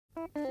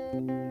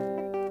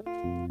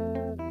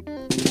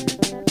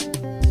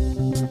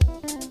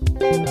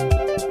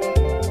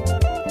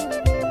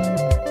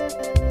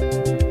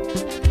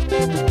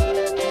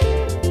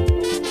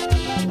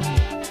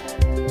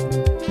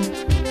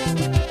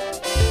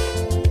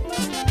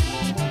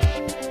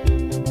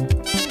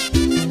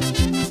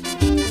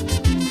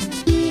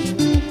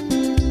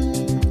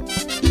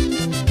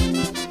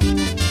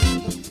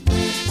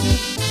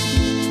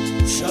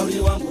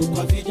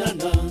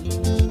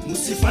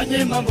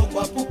Msifanye mambo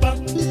kwa pupa,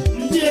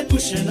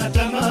 mjiepushe na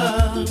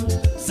tamaa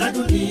za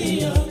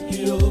dunia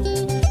hiyo.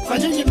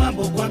 Fanyeni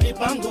mambo kwa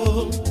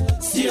mipango,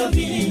 sio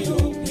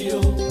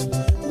mbio.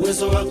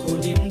 Uwezo wako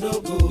ni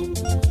mdogo,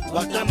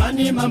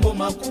 watamani mambo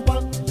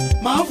makubwa.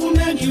 Maovu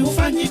mengi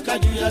hufanyika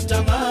juu ya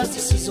tamaa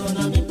zisizo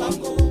na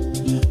mipango.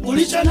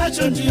 Ulicho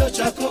nacho ndio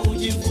chako,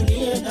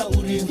 ujivunie na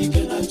uridhike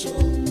nacho.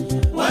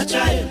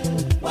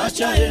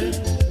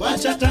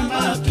 Wacha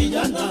tamaa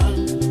kijana,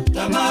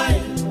 tamaa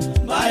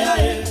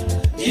mbaya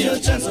ndiyo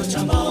chanzo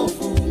cha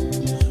maovu.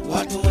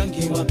 Watu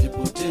wengi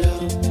wamepotea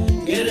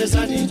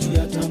gerezani juu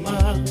ya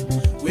tamaa,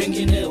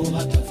 wengineo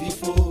hata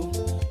vifo.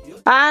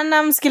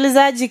 Ana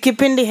msikilizaji,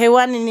 kipindi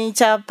hewani ni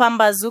cha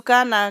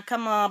Pambazuka, na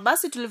kama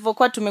basi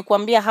tulivyokuwa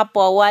tumekuambia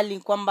hapo awali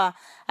kwamba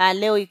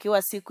leo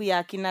ikiwa siku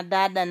ya kina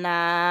dada,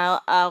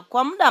 na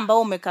kwa muda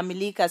ambao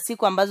umekamilika,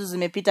 siku ambazo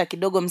zimepita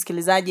kidogo,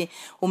 msikilizaji,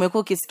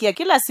 umekuwa ukisikia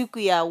kila siku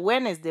ya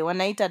Wednesday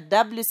wanaita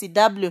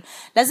WCW.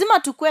 Lazima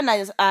tukue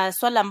na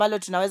swala ambalo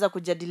tunaweza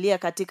kujadilia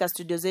katika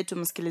studio zetu,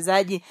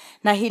 msikilizaji.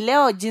 Na hii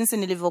leo, jinsi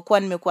nilivyokuwa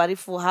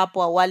nimekuarifu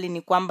hapo awali,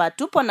 ni kwamba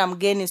tupo na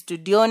mgeni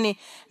studioni,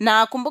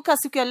 na kumbuka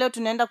siku ya leo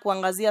tunaenda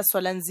kuangazia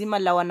swala nzima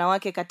la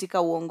wanawake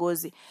katika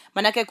uongozi.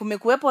 Manake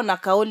kumekuwepo na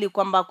kauli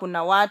kwamba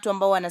kuna watu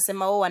ambao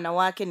wanasema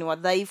wanawake ni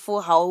wadhaifu,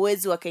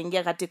 hawawezi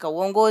wakaingia katika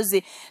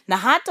uongozi, na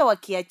hata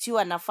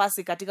wakiachiwa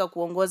nafasi katika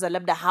kuongoza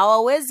labda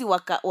hawawezi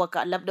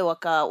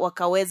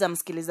wakaweza,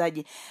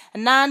 msikilizaji.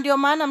 Na ndio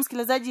maana,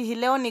 msikilizaji, hii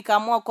leo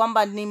nikaamua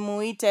kwamba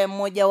nimuite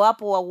mmoja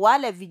wapo wa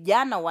wale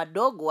vijana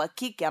wadogo wa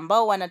kike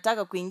ambao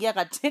wanataka kuingia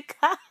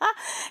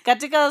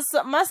katika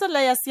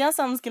masuala ya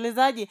siasa,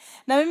 msikilizaji.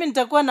 Na mimi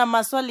nitakuwa na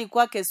maswali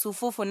kwake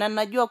sufufu, na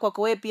najua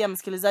kwako wewe pia,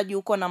 msikilizaji,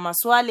 uko na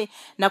maswali.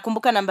 Na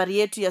kumbuka nambari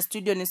yetu ya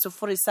studio ni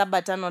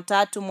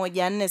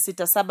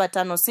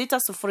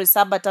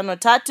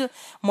 0753146756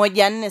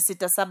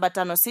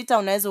 0753146756.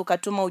 Unaweza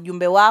ukatuma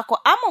ujumbe wako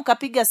ama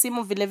ukapiga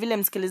simu vile vile,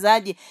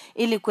 msikilizaji,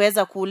 ili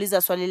kuweza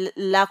kuuliza swali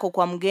lako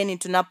kwa mgeni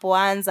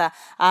tunapoanza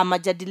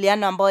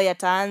majadiliano ambayo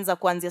yataanza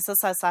kuanzia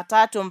sasa saa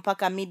 3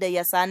 mpaka mida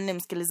ya saa 4,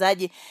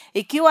 msikilizaji,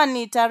 ikiwa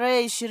ni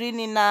tarehe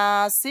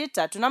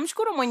 26.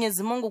 Tunamshukuru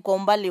Mwenyezi Mungu kwa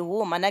umbali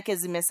huu, manake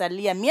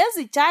zimesalia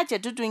miezi chache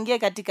tu tuingie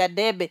katika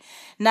debe.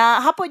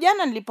 Na hapo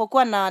jana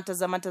nilipokuwa na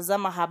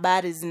tazama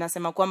habari,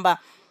 zinasema kwamba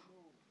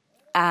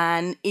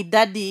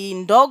idadi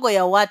ndogo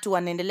ya watu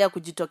wanaendelea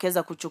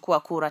kujitokeza kuchukua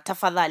kura.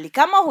 Tafadhali,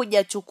 kama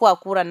hujachukua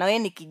kura na wewe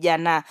ni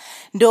kijana,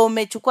 ndio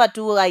umechukua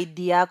tu ID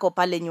yako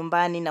pale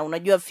nyumbani na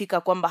unajua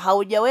fika kwamba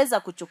haujaweza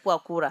kuchukua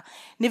kura,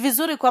 ni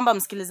vizuri kwamba,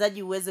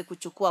 msikilizaji, uweze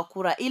kuchukua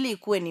kura ili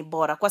ikuwe ni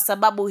bora, kwa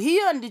sababu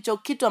hiyo ndicho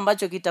kitu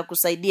ambacho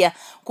kitakusaidia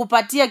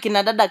kupatia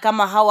kina dada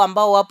kama hawa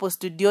ambao wapo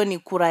studioni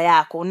kura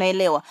yako.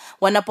 Unaelewa,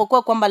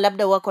 wanapokuwa kwamba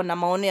labda wako na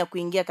maono ya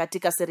kuingia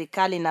katika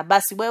serikali, na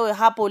basi wewe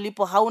hapo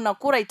ulipo hauna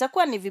kura,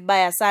 itakuwa ni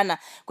vibaya sana.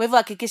 Kwa hivyo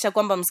hakikisha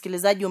kwamba,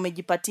 msikilizaji,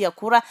 umejipatia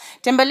kura.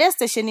 Tembelea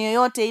station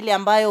yoyote ile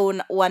ambayo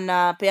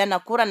wanapeana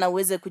kura na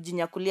uweze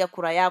kujinyakulia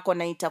kura yako,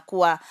 na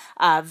itakuwa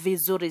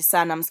vizuri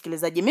sana,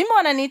 msikilizaji. Mimi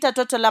wananiita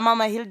Toto la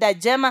Mama Hilda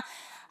Jema.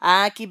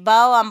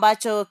 Kibao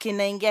ambacho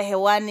kinaingia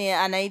hewani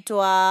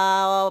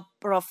anaitwa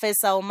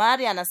Profesa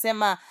Omari,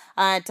 anasema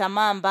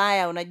tamaa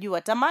mbaya.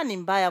 Unajua tamaa ni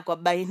mbaya kwa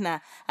baina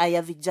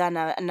ya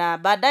vijana. Na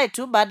baada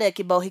ya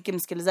kibao hiki,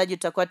 msikilizaji,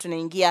 tutakuwa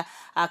tunaingia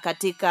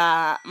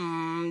katika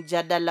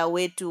mjadala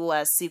wetu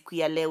wa siku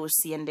ya leo.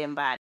 Usiende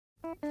mbali.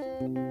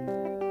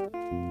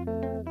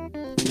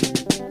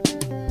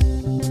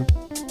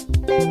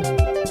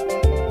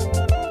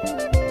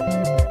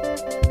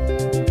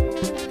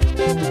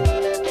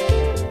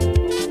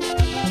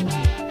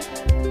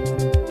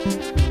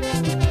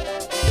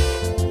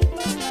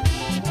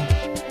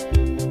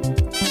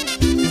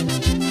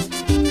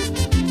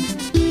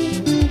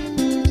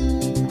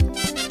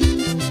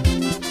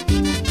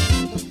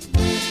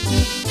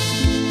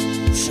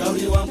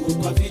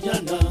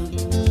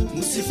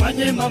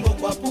 Msifanye mambo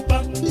kwa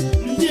pupa,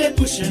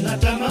 mjiepushe na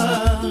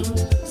tamaa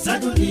za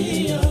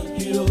dunia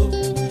hiyo.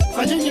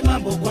 Fanyeni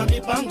mambo kwa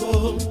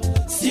mipango,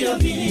 sio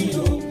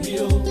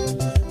mbio.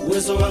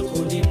 Uwezo wako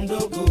ni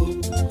mdogo,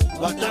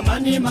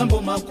 watamani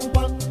mambo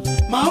makubwa.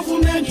 Maovu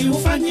mengi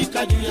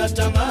hufanyika juu ya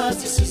tamaa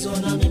zisizo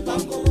na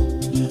mipango.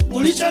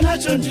 Ulicho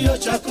nacho ndio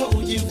chako,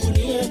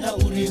 ujivunie na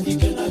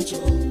uridhike nacho.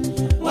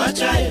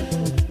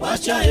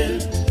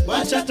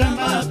 Wacha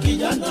tamaa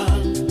kijana,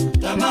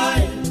 tamaa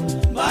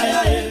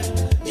mbaya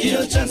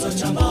ndiyo chanzo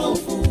cha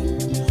maovu.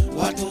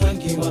 Watu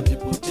wengi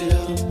wamepotea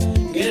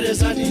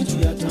gerezani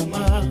juu ya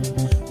tamaa,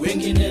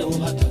 wengineo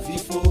hata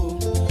vifo.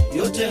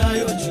 Yote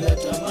hayo juu ya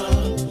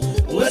tamaa.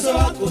 Uwezo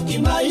wako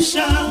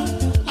kimaisha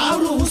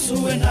auruhusu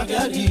usiwe na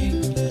gari,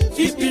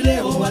 vipi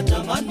leo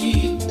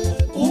watamani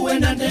uwe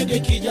na ndege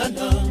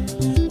kijana,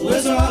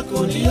 uwezo wako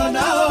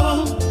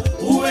ulionao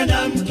uwe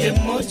na mke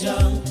mmoja,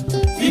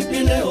 vipi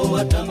leo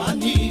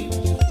watamani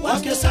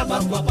wake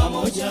 7 kwa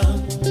pamoja.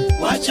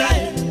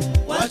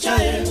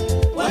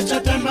 Wacha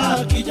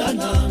tamaa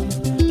kijana,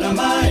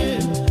 tamaa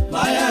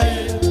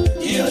mbaya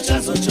hiyo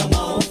chanzo cha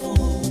maovu.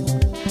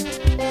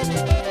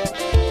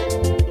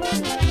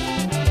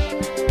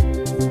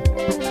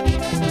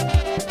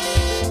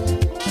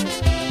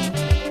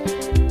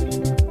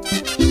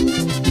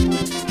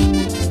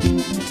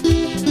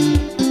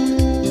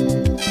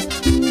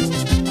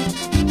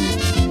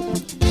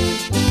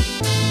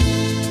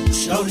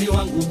 Ushauri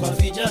wangu kwa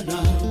vijana,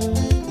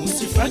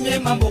 usifanye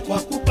mambo kwa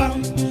kupa,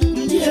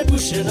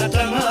 mjiepushe na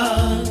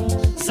tamaa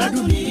za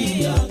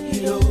dunia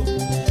hiyo.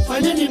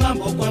 Fanyeni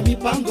mambo kwa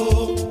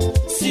mipango,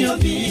 sio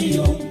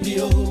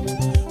mbio.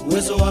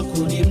 Uwezo wako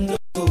ni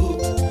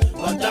mdogo,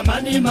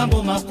 watamani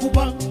mambo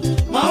makubwa.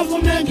 Maovu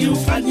mengi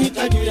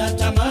hufanyika juu ya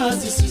tamaa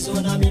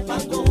zisizo na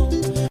mipango.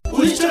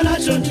 Ulicho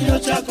nacho ndio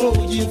chako,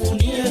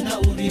 ujivunie na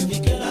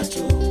uridhike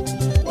nacho.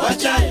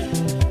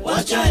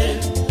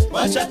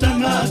 Wacha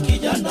tamaa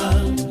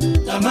kijana,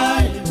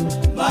 tamaa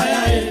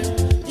mbaya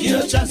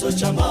ndio chanzo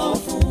cha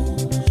maovu.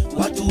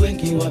 Watu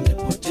wengi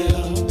wamepotea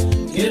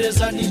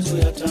gerezani juu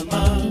ya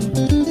tamaa,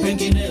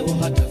 wengineo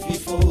hata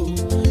vifo.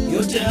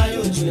 Yote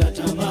hayo juu ya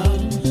tamaa.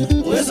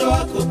 Uwezo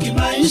wako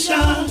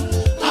kimaisha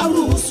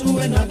hauruhusu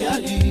uwe na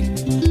gari,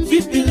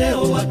 vipi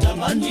leo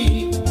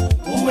watamani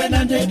uwe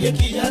na ndege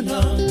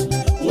kijana,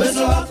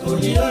 uwezo wako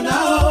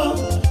ulionao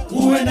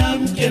uwe na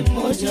mke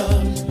mmoja,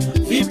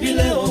 vipi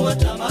leo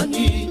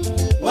watamani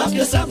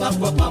wake 7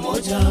 kwa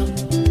pamoja.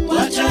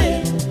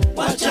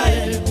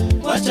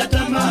 Wacha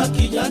tamaa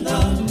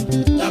kijana,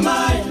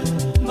 tamaa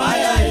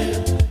mbaya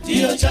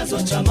ndio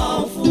chanzo cha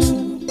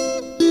maovu.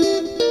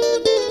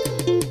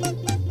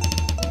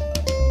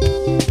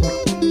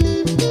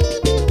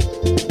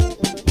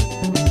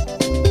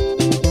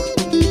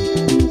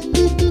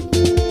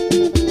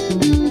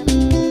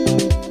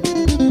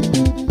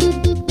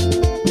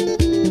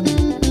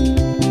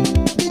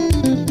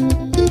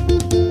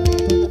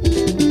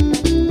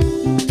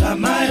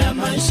 Tamaa ya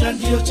maisha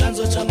ndio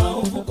chanzo cha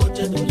maovu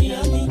kote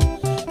duniani.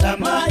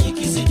 Tamaa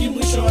ikizidi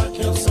mwisho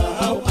wake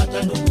usahau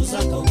hata ndugu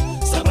zako,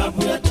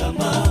 sababu ya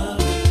tamaa.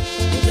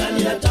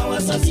 Ujali hata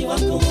wazazi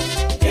wako,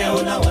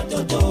 keo na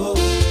watoto,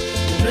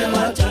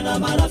 umewaacha na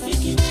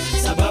marafiki,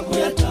 sababu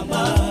ya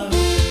tamaa.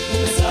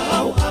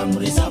 Umesahau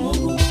amri za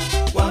Mungu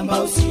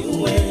kwamba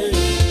usiue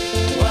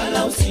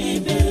wala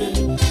usiibe,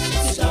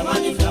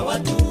 usitamani vya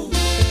watu,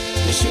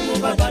 heshimu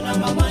baba na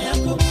mama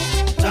yako.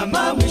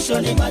 Tamaa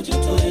mwisho ni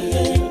majuto,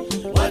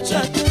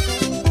 wacha.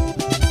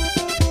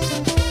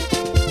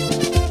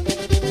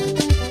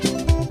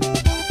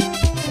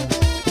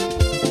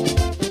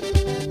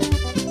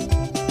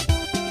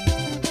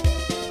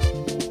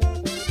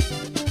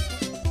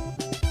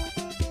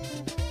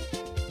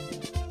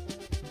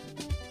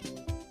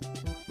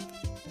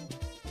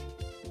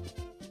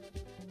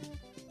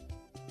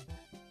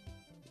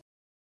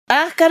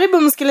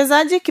 Karibu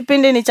msikilizaji,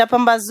 kipindi ni cha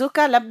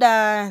Pambazuka.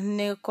 Labda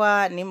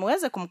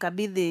nimeweza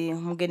kumkabidhi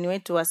mgeni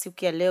wetu wa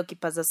siku ya leo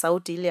kipaza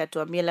sauti ili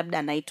atuambie labda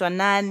anaitwa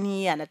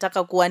nani,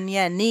 anataka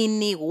kuwania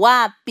nini,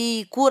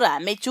 wapi, kura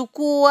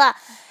amechukua.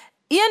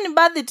 Hiyo ni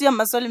baadhi tu ya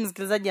maswali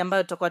msikilizaji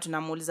ambayo tutakuwa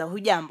tunamuuliza.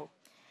 Hujambo?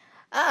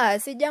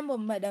 Si jambo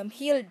Madam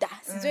Hilda.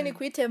 Sijui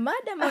nikuite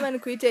Madam ama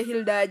nikuite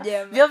Hilda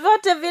jema.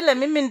 Vyovyote vile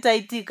mimi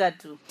nitaitika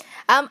tu.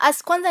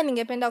 Kwanza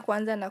ningependa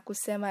kuanza na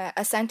kusema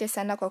asante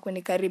sana kwa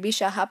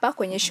kunikaribisha hapa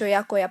kwenye show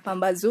yako ya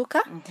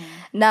Pambazuka.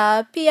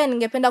 Na pia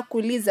ningependa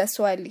kuuliza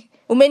swali.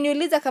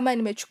 Umeniuliza kama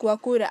nimechukua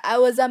kura. I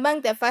was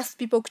among the first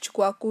people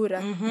kuchukua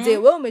kura. Je,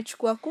 wewe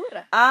umechukua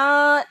kura?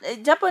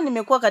 Japo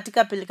nimekuwa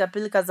katika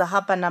pilika za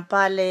hapa na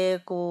pale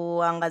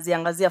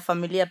kuangazia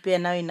familia pia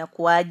nayo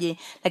inakuaje.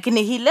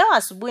 Lakini hii leo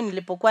asubuhi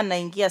nilipokuwa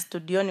naingia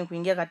studioni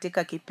kuingia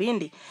katika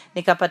kipindi,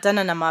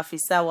 nikapatana na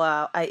maafisa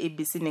wa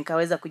IEBC,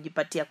 nikaweza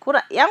kujipatia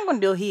kura. Yangu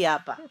ndio hii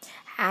hapa.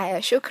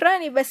 Haya,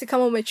 shukrani basi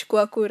kama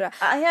umechukua kura.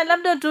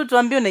 Labda tu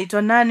tuambie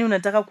unaitwa nani,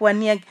 unataka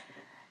kuwania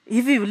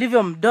hivi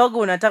ulivyo mdogo,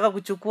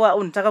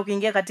 unataka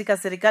kuingia katika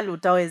serikali,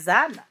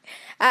 utawezana?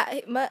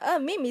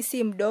 Mimi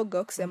si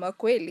mdogo kusema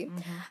kweli.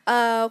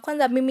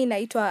 Kwanza mimi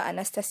naitwa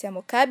Anastasia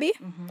Mukabi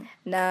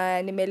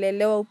na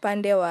nimelelewa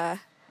upande wa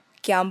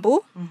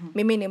Kiambu.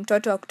 Mimi ni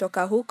mtoto wa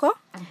kutoka huko.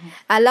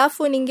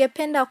 Alafu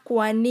ningependa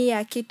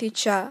kuwania kiti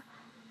cha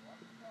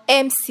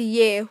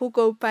MCA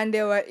huko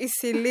upande wa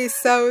Eastleigh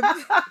South.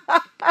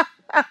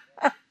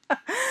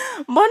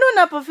 Mbona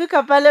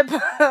unapofika pale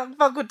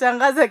pa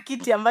kutangaza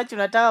kiti ambacho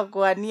unataka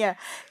kuwania,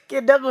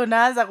 kidogo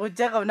unaanza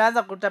kucheka,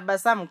 unaanza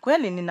kutabasamu?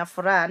 Kweli nina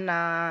furaha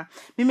na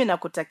mimi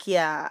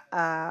nakutakia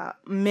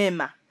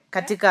mema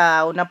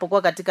katika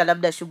unapokuwa katika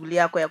labda shughuli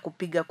yako ya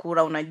kupiga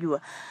kura,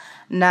 unajua.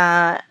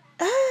 Na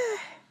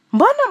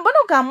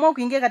mbona ukaamua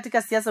kuingia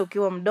katika siasa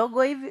ukiwa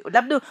mdogo hivi?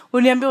 Labda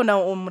uniambie una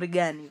umri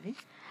gani hivi?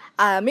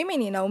 Mimi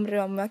nina umri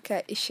wa mwaka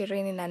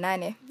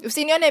 28.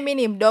 Usinione mimi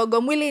ni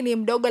mdogo, mwili ni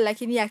mdogo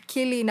lakini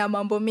akili ina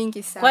mambo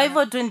mingi sana. Kwa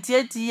hivyo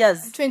 28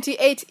 years.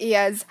 28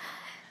 years.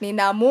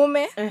 Nina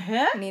mume,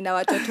 nina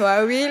watoto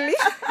wawili.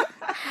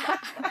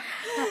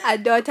 A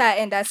daughter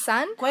and a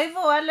son. Kwa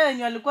hivyo wale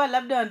wenye walikuwa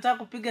labda wanataka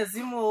kupiga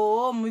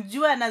simu,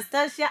 mjua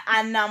Anastasia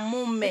ana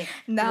mume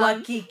wa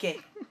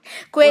kike.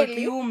 Kweli. Wa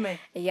kiume.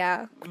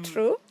 Yeah,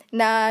 true.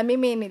 Na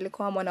mimi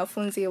nilikuwa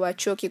mwanafunzi wa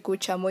chuo kikuu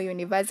cha Moi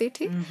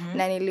University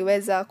na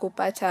niliweza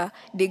kupata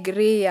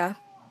degree ya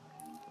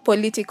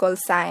political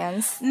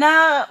science.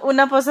 Na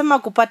unaposema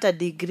kupata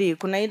degree,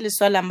 kuna hili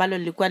swala ambalo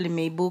lilikuwa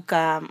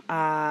limeibuka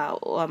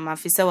wa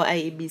maafisa wa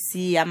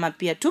IEBC ama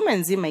pia tume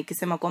nzima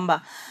ikisema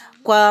kwamba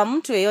kwa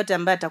mtu yeyote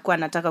ambaye atakuwa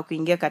anataka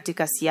kuingia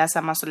katika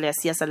siasa, masuala ya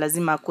siasa,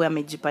 lazima akuwe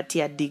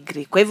amejipatia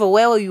degree. Kwa hivyo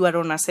wewe you are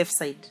on a safe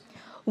side.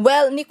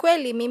 Well, ni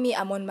kweli mimi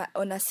I'm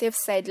on a safe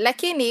side,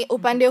 lakini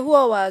upande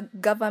huo wa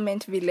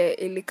government vile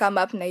ili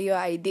come up na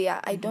hiyo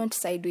idea, I don't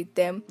side with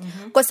them.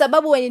 Kwa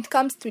sababu when it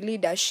comes to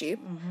leadership,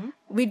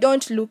 we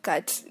don't look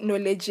at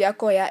knowledge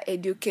yako ya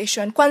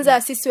education.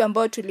 Kwanza sisi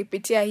ambao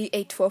tulipitia hii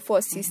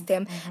 844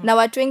 system, na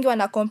watu wengi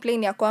wana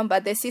complain ya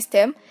kwamba the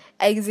system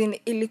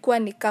ilikuwa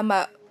ni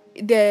kama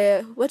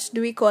what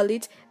do we call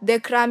it, the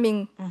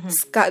cramming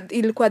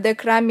ilikuwa the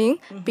cramming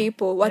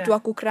people, watu wa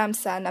kukram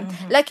sana.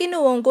 Lakini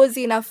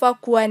uongozi inafaa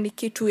kuwa ni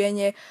kitu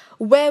yenye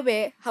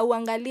wewe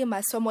hauangalii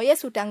masomo.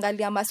 Yes,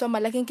 utaangalia masomo,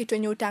 lakini kitu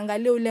yenye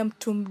utaangalia ule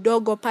mtu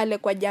mdogo pale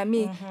kwa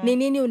jamii ni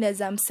nini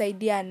unaweza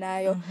msaidia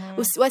nayo.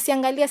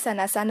 Wasiangalia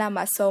sana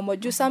masomo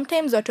juu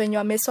sometimes watu wenye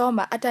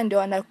wamesoma hata ndio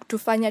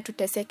wanatufanya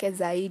tuteseke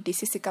zaidi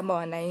sisi kama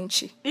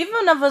wananchi. Hivyo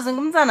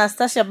unavyozungumza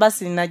Anastasia,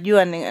 basi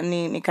ninajua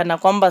ni kana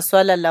kwamba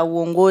swala la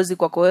uongozi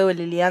kwako wewe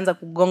lilianza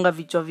kugonga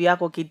vichwa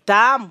vyako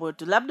kitambo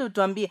tu. Labda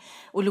utuambie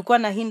ulikuwa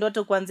na hii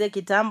ndoto kuanzia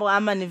kitambo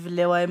ama ni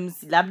vile wa MC,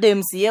 labda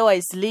MCA wa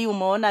Isli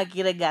umeona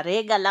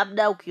akiregarega,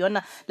 labda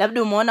ukiona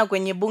labda umeona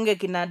kwenye bunge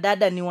kina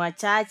dada ni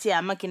wachache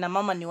ama kina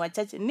mama ni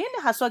wachache. Nini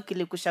haswa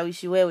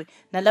kilikushawishi wewe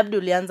na labda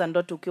ulianza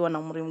ndoto ukiwa na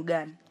umri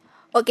mgani?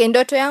 Okay,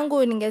 ndoto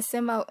yangu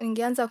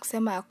ningeanza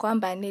kusema ya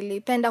kwamba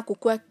nilipenda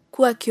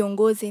kuwa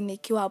kiongozi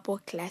nikiwa hapo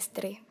class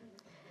 3.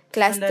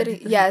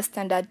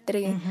 Standard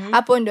 3.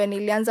 Hapo ndio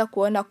nilianza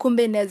kuona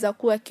kumbe naweza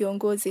kuwa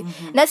kiongozi.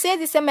 Na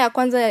siwezi sema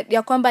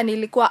ya kwamba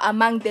nilikuwa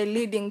among the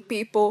leading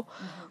people.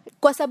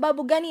 Kwa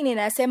sababu gani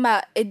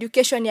ninasema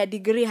education ya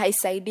degree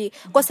haisaidii?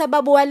 Kwa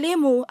sababu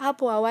walimu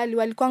hapo awali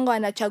walikuwa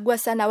wanachagua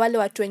sana wale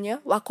watu wenye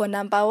wako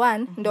number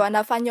 1 ndio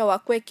wanafanya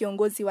wakue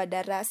kiongozi wa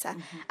darasa.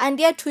 And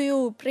yet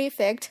huyu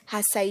prefect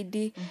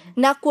hasaidii.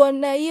 Na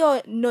kuona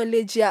hiyo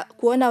knowledge ya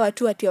kuona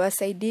watu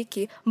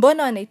wasaidiki,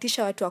 mbona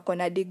wanaitisha watu wako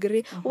na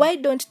degree? Why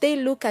don't they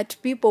look at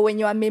people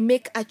wenye wame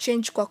make a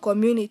change kwa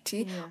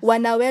community,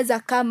 wanaweza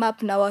come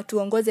up na watu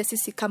ongoze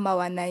sisi kama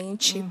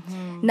wananchi.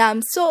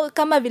 Na so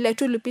kama vile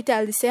tu Lupita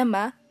alisema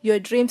your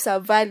dreams are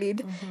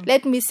valid.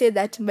 Let me say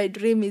that my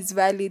dream is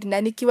valid.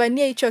 Na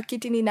nikiwania hicho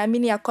kiti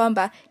ninaamini ya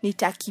kwamba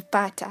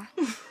nitakipata.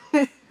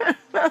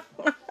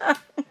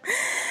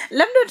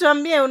 Labda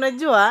tuambie,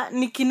 unajua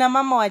ni kina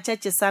mama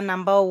wachache sana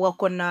ambao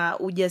wako na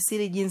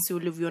ujasiri jinsi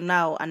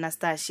ulivyonao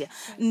Anastasia.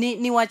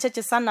 Ni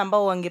wachache sana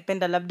ambao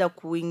wangependa labda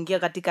kuingia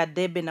katika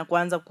debe na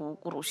kuanza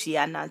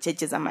kurushiana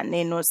cheche za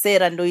maneno.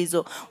 Sera ndo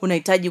hizo,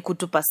 unahitaji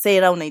kutupa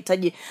sera,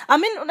 unahitaji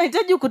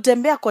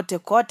kutembea kote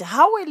kote.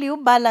 How will you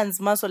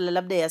balance masuala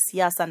labda ya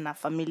siasa na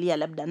familia,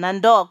 labda na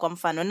ndoa kwa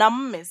mfano na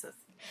mume sasa?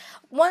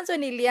 Mwanzo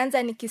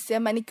nilianza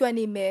nikisema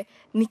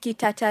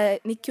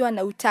nikiwa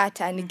na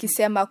utata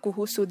nikisema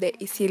kuhusu the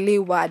Isili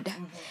word.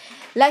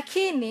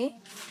 Lakini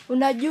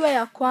unajua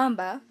ya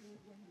kwamba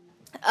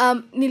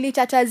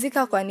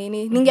nilitatazika kwa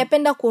nini?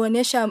 Ningependa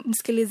kuonesha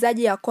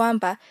msikilizaji ya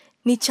kwamba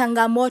ni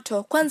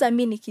changamoto. Kwanza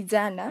mimi ni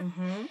kijana.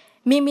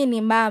 Mimi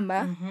ni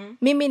mama,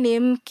 mimi ni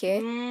mke,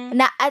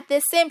 na at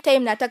the same time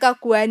nataka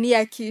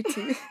kuania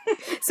kiti.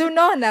 So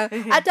unaona,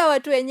 hata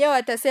watu wenyewe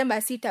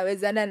watasema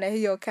sitawezana na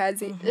hiyo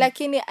kazi,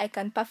 lakini I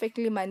can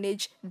perfectly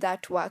manage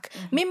that work.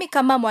 Mimi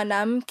kama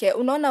mwanamke,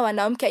 unaona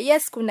wanawake,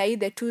 yes kuna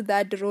the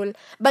 2/3 rule,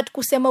 but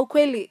kusema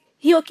ukweli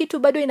hiyo kitu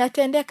bado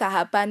inatendeka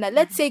hapana.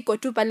 Let's say iko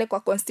tu pale kwa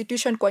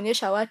constitution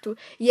kuonyesha watu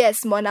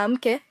yes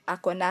mwanamke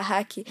ako na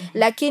haki,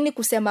 lakini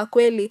kusema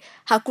kweli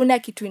hakuna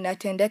kitu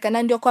inatendeka.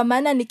 Na ndio kwa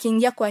maana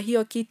nikiingia kwa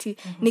hiyo kiti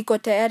niko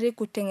tayari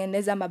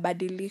kutengeneza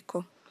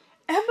mabadiliko.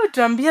 Hebu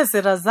tuambie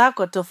sera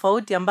zako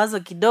tofauti ambazo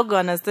kidogo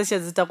Anastasia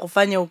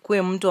zitakufanya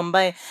ukue mtu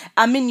ambaye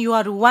you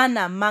are one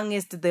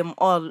amongst them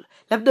all.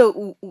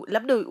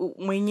 Labda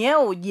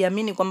mwenyewe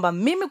ujiamini kwamba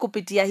mimi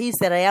kupitia hii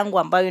sera yangu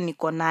ambayo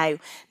niko nayo,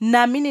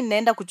 naamini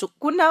naenda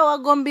kuna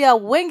wagombea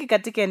wengi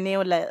katika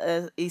eneo la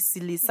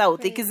Isili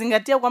South,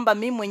 ikizingatia kwamba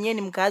mimi mwenyewe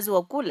ni mkazi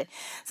wa kule.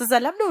 Sasa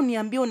labda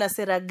uniambie una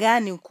sera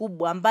gani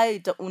kubwa ambayo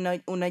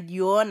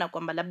unajiona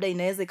kwamba labda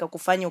inaweza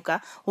ikakufanya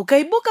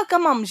ukaibuka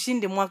kama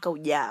mshindi mwaka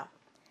ujao.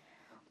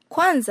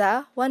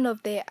 Kwanza, one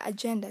of the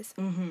agendas.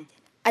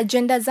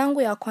 Agenda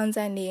zangu ya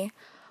kwanza ni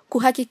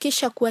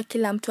kuhakikisha kuwa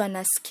kila mtu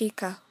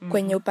anasikika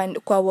kwenye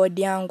kwa ward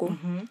yangu.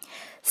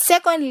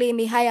 Secondly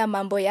ni haya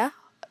mambo ya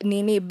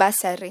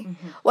bursary.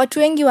 Watu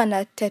wengi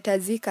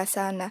wanatetazika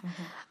sana.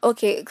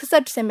 Okay,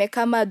 sasa tuseme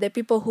kama the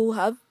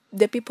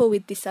people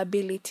with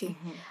disability.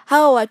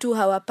 Hao watu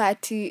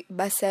hawapati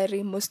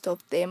bursary, most of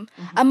them.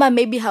 Ama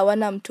maybe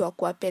hawana mtu wa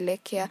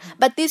kuwapelekea.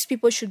 But these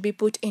people should be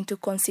put into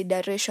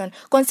consideration,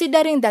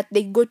 considering that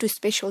they go to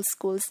special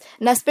schools.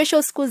 Na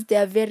special schools, they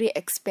are very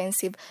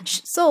expensive.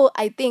 So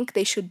I think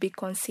they should be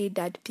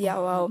considered pia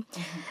wao.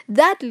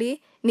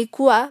 Thirdly, ni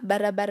kuwa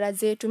barabara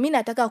zetu. Mimi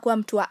nataka kuwa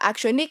mtu wa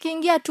action.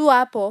 Nikiingia tu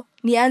hapo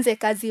nianze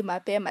kazi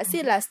mapema.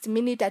 Si last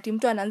minute ati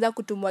mtu anaanza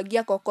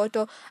kutumwagia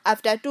kokoto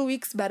after 2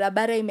 weeks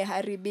barabara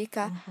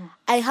imeharibika.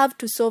 I have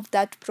to solve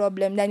that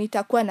problem, na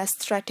nitakuwa na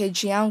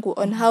strategy yangu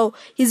on how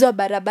hizo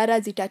barabara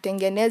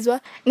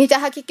zitatengenezwa.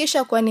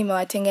 Nitahakikisha kuwa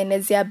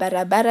nimewatengenezea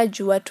barabara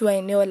juu watu wa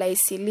eneo la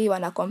Eastleigh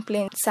wana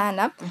complain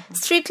sana.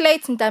 Street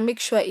lights nita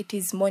make sure it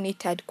is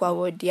monitored kwa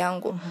ward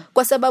yangu.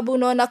 Kwa sababu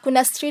unaona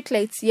kuna street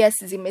lights,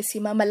 yes,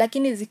 zimesimama,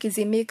 lakini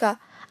zikizimika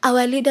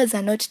our leaders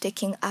are not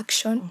taking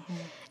action.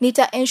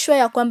 Nita ensure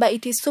ya kwamba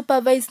it is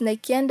supervised, na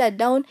ikienda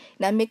down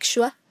na make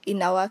sure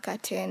inawaka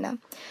tena.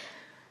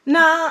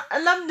 Na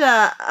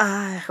labda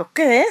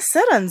okay,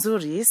 sera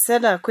nzuri,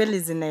 sera kweli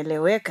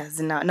zinaeleweka,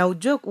 na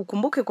ujue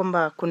ukumbuke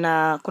kwamba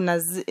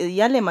kuna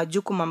yale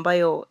majukumu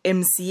ambayo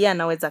MCA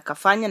anaweza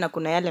kafanya na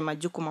kuna yale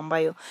majukumu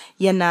ambayo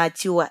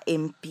yanaachiwa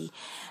MP.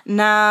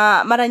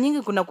 Na mara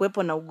nyingi kuna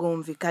kuwepo na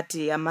ugomvi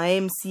kati ya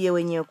MCA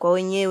wenyewe kwa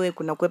wenyewe,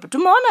 kuna kuwepo.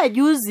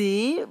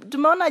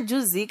 Tumeona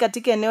juzi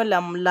katika eneo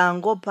la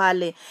Mlango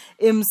pale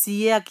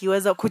MCA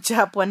akiweza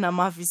kuchapwa na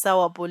maafisa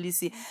wa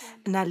polisi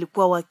na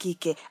alikuwa wa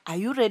kike. Are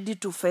you ready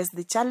to face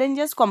the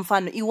challenges? Kwa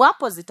mfano,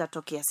 iwapo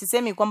zitatokea,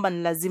 sisemi kwamba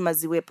ni lazima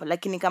ziwepo,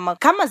 lakini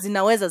kama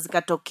zinaweza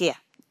zikatokea,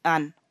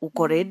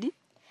 uko ready?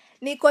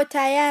 Niko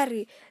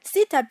tayari.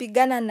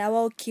 Sitapigana na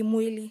wao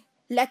kimwili,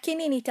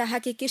 lakini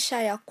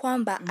nitahakikisha ya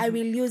kwamba I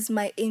will use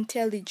my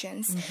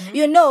intelligence.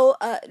 You know,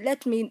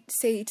 let me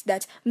say it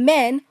that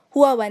men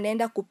huwa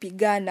wanaenda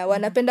kupigana,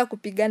 wanapenda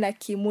kupigana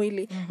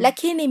kimwili.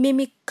 Lakini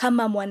mimi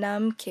kama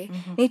mwanamke,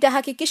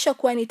 nitahakikisha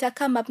kuwa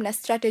come up na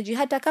strategy.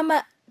 Hata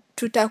kama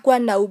tutakuwa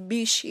na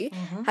ubishi,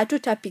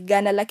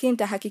 hatutapigana, lakini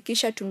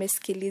nitahakikisha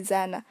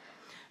tumesikilizana.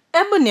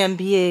 Hebu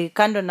niambie,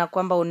 kando na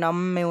kwamba una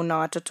mume, una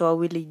watoto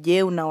wawili,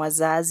 je, una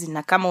wazazi?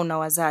 Na kama una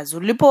wazazi,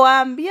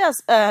 ulipowaambia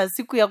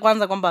siku ya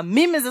kwanza kwamba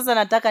mimi sasa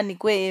nataka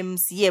nikuwe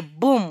MCA,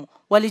 boom,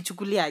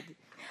 walichukuliaje?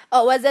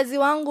 Wazazi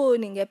wangu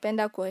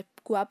ningependa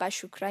kuwapa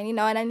shukrani,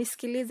 na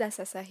wananisikiliza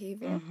sasa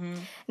hivi.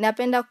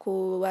 Napenda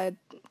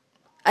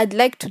I'd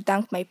like to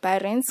thank my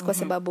parents kwa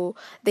sababu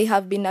they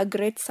have been a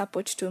great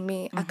support to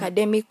me,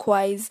 academic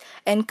wise,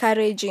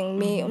 encouraging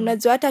me.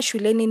 Unajua hata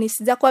shuleni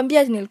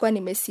nisijakwambia nilikuwa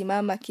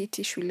nimesimama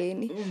kiti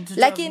shuleni,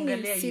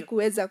 lakini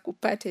sikuweza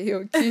kupata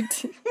hiyo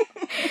kiti.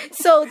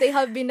 So they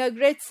have been a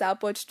great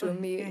support to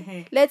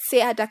me. Let's say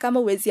hata kama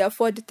huwezi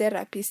afford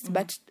therapist,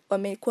 but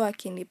wamekuwa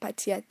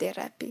wakinipatia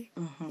therapy.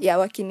 Yeah,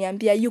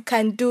 wakiniambia you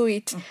can do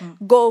it,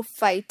 go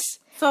fight.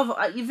 So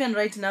even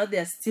right now they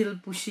are still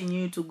pushing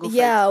you to go fight.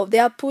 Yeah,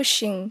 they are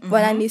pushing.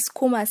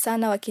 Wananiskuma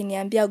sana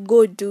wakiniambia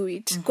go do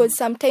it, because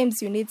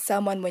sometimes you need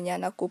someone mwenye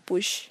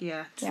anakupush.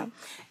 Yeah.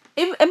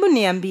 Hebu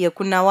niambie,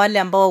 kuna wale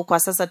ambao kwa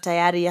sasa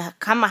tayari,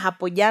 kama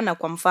hapo jana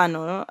kwa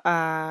mfano,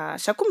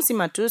 Shakumsi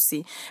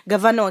Matusi,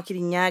 gavana wa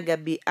Kirinyaga,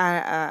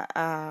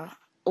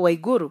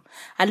 Waiguru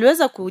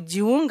aliweza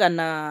kujiunga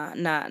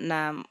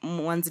na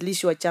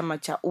mwanzilishi wa chama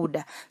cha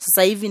UDA.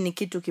 Sasa hivi ni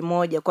kitu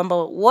kimoja kwamba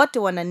wote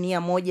wana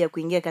nia moja ya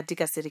kuingia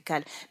katika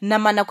serikali. Na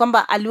maana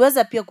kwamba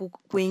aliweza pia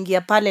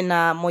kuingia pale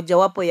na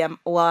mojawapo ya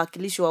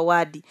wawakilishi wa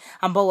wadi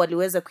ambao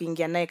waliweza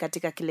kuingia naye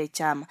katika kile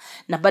chama.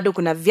 Na bado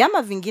kuna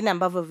vyama vingine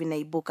ambavyo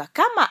vinaibuka.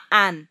 Kama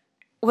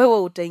wewe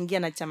utaingia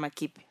na chama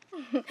kipi?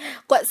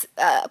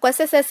 Kwa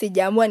sasa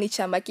sijaamua ni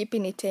chama kipi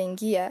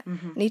nitaingia.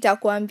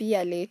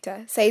 Nitakuambia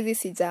later. Saizi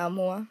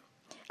sijaamua.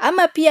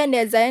 Ama pia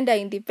naweza enda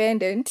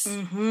independent.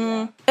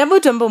 Hebu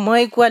tuambie,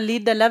 umewahi kuwa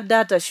leader labda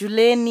hata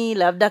shuleni,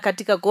 labda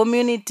katika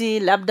community,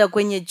 labda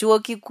kwenye chuo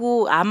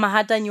kikuu, ama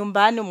hata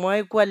nyumbani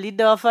umewahi kuwa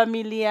leader wa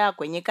familia,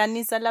 kwenye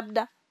kanisa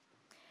labda?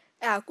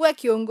 Kuwa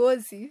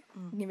kiongozi,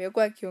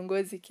 nimekuwa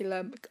kiongozi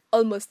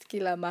almost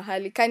kila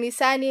mahali.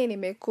 Kanisani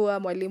nimekuwa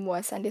mwalimu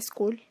wa Sunday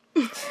school.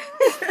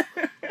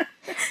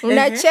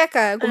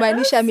 Unacheka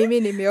kumaanisha mimi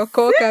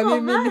nimeokoka.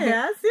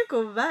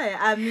 Siko mbaya,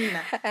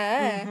 amina.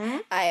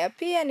 Aya,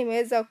 pia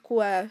nimeweza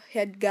kuwa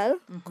head girl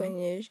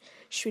kwenye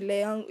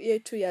shule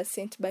yetu ya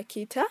St.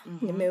 Bakita.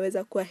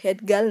 Nimeweza kuwa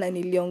head girl na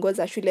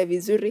niliongoza shule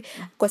vizuri,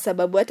 kwa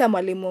sababu hata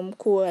mwalimu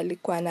mkuu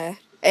alikuwa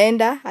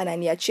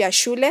ananiachia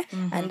shule,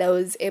 and I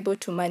was able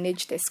to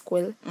manage the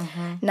school.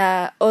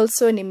 Na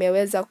also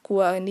nimeweza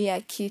kuwa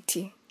nia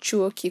kiti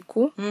chuo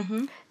kikuu,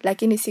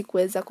 lakini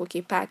sikuweza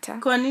kukipata.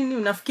 Kwa nini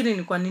unafikiri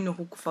ni kwa nini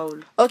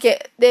hukufaulu? Okay,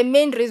 the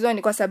main reason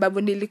ni kwa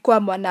sababu nilikuwa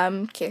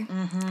mwanamke.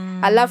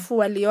 Alafu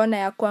waliona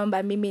ya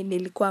kwamba mimi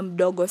nilikuwa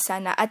mdogo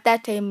sana. At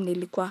that time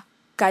nilikuwa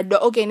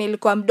okay,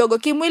 nilikuwa mdogo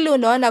kimwili,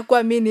 unaona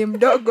kuwa mimi ni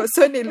mdogo,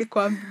 so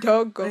nilikuwa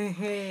mdogo.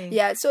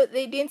 Yeah, so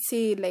they didn't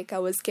see like I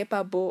was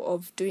capable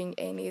of doing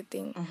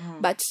anything.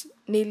 But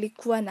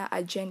nilikuwa na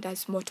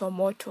agendas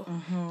moto.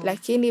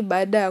 Lakini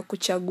baada ya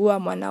kuchagua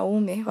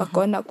mwanaume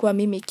wakaona kuwa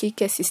mimi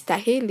kike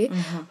sistahili,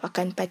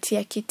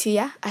 wakanipatia kiti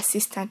ya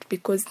assistant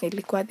because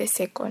nilikuwa the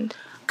second.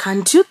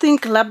 Can't you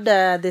think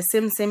labda the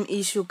same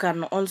issue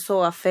can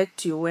also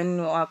affect you when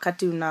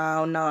wakati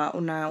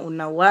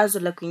una wazo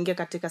la kuingia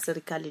katika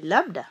serikali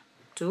labda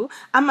tu,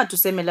 ama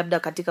tuseme labda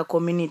katika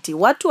community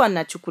watu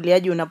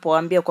wanachukuliaje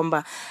unapowaambia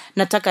kwamba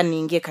nataka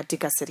niingie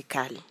katika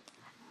serikali?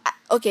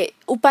 Okay,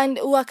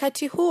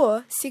 wakati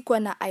huo sikuwa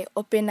na eye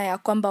opener ya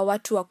kwamba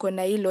watu wako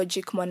na hii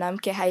logic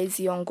mwanamke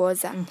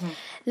haiziongoza.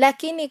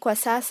 Lakini kwa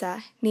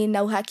sasa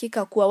nina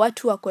uhakika kuwa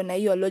watu wako na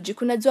hiyo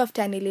logic. Unajua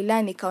after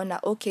nililani nikaona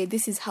okay,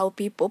 this is how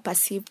people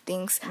perceive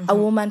things. A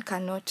woman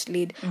cannot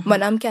lead.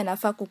 Mwanamke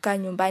anafaa kukaa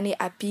nyumbani,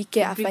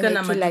 apike, afanye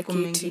kila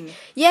kitu.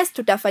 Yes,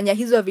 tutafanya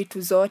hizo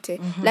vitu zote.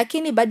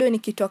 Lakini bado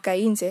nikitoka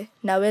nje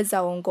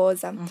naweza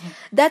ongoza.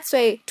 That's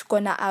why tuko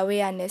na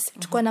awareness.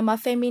 Tuko na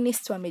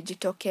mafeminists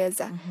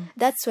wamejitokeza.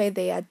 That's why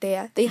they are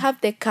there. They have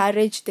the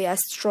courage, they are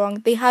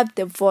strong, they have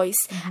the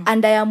voice.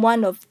 And I am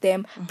one of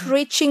them,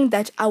 preaching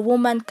that a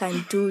woman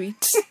can do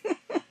it.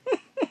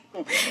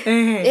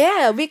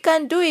 Yeah, we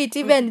can do it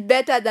even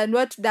better than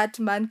what that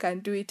man can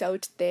do it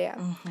out there.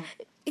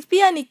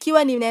 Pia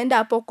nikiwa ninaenda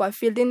hapo kwa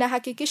field,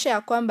 ninahakikisha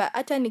ya kwamba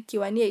hata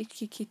nikiwania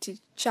hiki kiti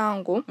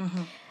changu,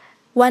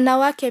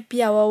 wanawake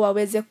pia wao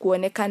waweze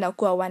kuonekana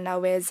kuwa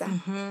wanaweza.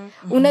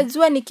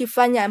 Unajua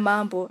nikifanya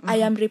mambo,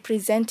 I am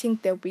representing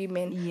the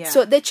women. Yeah.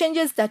 So the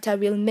changes that I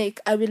will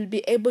make, I will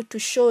be able to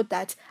show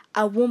that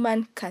a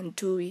woman can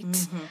do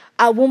it.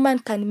 A woman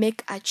can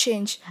make a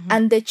change,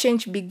 and the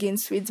change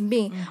begins with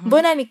me.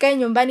 Mbona nikae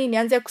nyumbani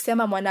nianze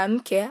kusema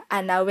mwanamke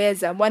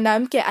anaweza,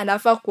 mwanamke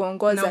anafaa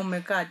kuongoza? Na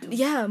umekaa tu.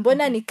 Yeah,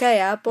 mbona nikae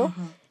hapo?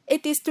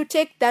 It is to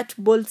take that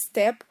bold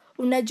step.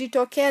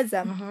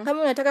 Unajitokeza.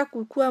 Kama unataka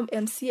kukua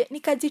MCA,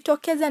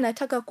 nikajitokeza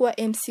nataka kuwa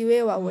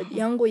MCA wa ward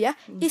yangu ya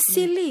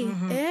Isili.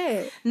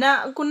 Na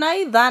kuna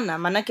hii dhana,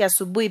 manake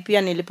asubuhi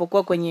pia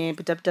nilipokuwa kwenye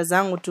pitapita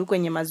zangu tu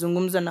kwenye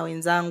mazungumzo na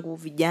wenzangu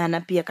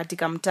vijana pia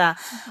katika mtaa,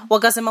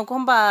 wakasema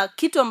kwamba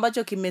kitu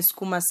ambacho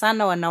kimesukuma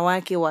sana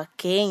wanawake wa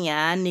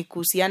Kenya ni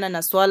kuhusiana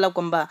na swala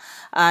kwamba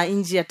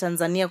nchi ya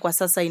Tanzania kwa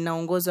sasa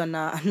inaongozwa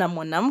na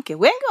mwanamke.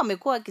 Wengi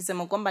wamekuwa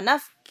wakisema kwamba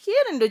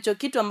nafikiri ndio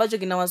kitu ambacho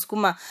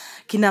kinawasukuma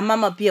kina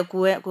mama pia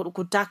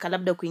kutaka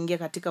labda kuingia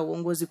katika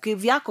uongozi.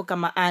 Kivyako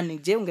kama Anne,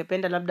 je,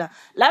 ungependa labda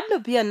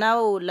pia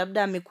nao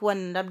labda amekuwa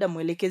labda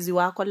mwelekezi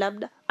wako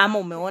labda, ama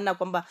umeona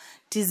kwamba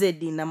TZ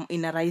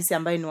ina rais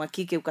ambaye ni wa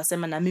kike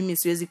ukasema na mimi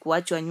siwezi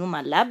kuachwa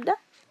nyuma labda?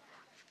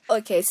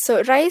 Okay,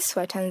 so rais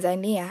wa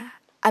Tanzania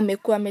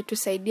amekuwa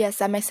ametusaidia,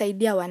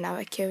 amesaidia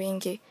wanawake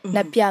wengi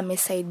na pia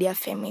amesaidia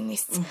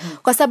feminists.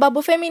 Kwa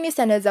sababu feminist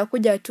anaweza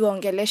kuja tu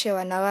ongeleshe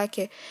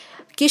wanawake,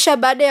 kisha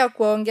baada ya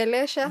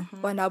kuongelesha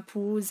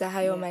wanapuuza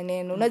hayo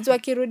maneno. Unajua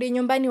kirudi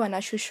nyumbani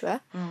wanashushwa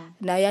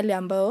na yale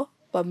ambao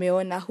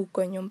wameona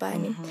huko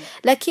nyumbani.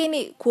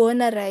 Lakini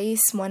kuona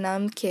rais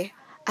mwanamke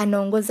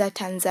anaongoza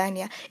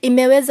Tanzania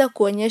imeweza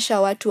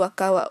kuonyesha watu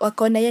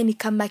wakaona yeye ni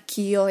kama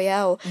kioo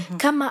yao.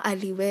 Kama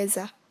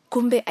aliweza,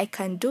 kumbe I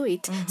can do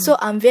it. So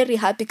I'm very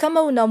happy.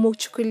 Kama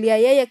unamchukulia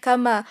yeye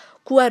kama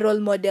kuwa role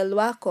model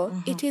wako,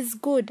 it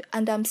is good,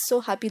 and I'm so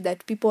happy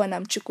that people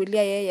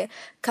wanamchukulia yeye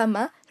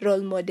kama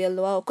role model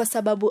wao, kwa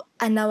sababu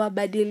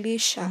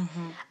anawabadilisha.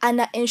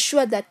 Ana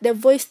ensure that the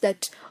voice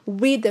that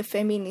we the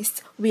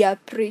feminists we are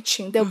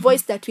preaching, the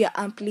voice that we are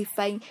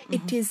amplifying,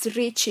 it is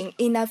reaching,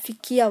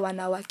 inafikia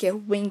wanawake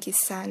wengi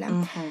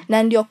sana.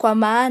 Na ndio kwa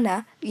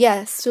maana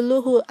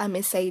Suluhu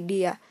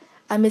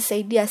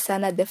amesaidia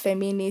sana the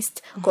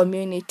feminist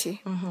community.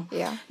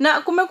 Yeah.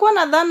 Na kumekuwa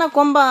na dhana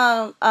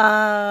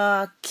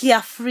kwamba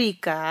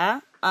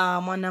Kiafrika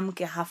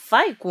mwanamke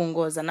hafai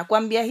kuongoza, na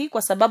kuambia hii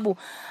kwa sababu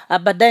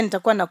baadaye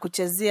nitakuwa na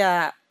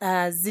kuchezea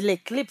zile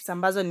clips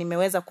ambazo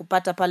nimeweza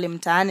kupata pale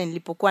mtaani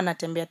nilipokuwa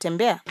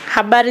natembea.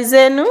 Habari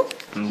zenu?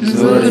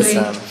 Nzuri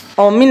sana.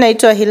 Mimi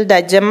naitwa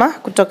Hilda Jema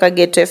kutoka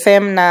Gate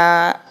FM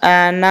na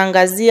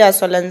naangazia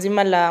swala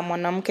nzima la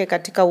mwanamke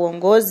katika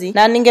uongozi,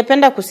 na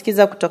ningependa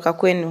kusikiza kutoka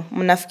kwenu.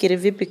 Mnafikiri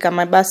vipi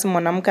kama basi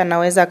mwanamke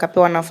anaweza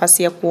akapewa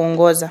nafasi ya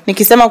kuongoza?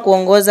 Nikisema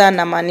kuongoza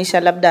na maanisha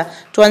labda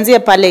tuanzie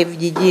pale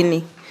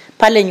vijijini,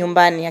 pale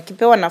nyumbani,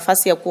 akipewa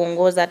nafasi ya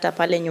kuongoza hata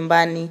pale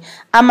nyumbani,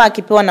 ama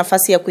akipewa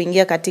nafasi ya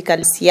kuingia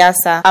katika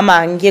siasa ama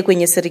aingie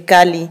kwenye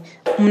serikali,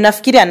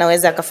 mnafikiri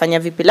anaweza akafanya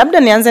vipi? Labda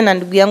nianze na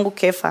ndugu yangu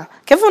Kefa.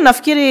 Kefa,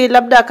 unafikiri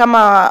labda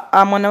kama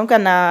mwanamke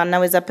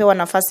anaweza pewa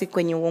nafasi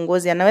kwenye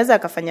uongozi anaweza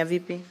akafanya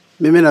vipi?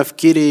 Mimi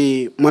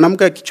nafikiri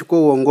mwanamke akichukua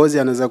uongozi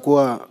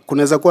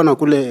kunaweza kuwa na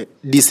kule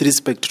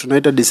disrespect,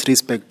 tunaita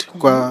disrespect.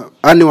 Kwa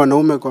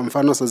wanaume kwa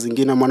mfano saa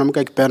zingine mwanamke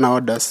akipeana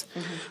orders,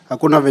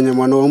 hakuna venye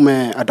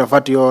mwanaume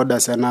atafuata hiyo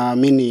orders.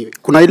 Naamini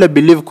kuna ile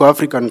belief kwa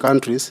African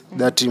countries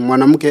that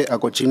mwanamke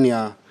ako chini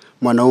ya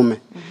mwanaume.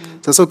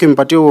 Sasa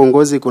ukimpatia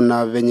uongozi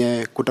kuna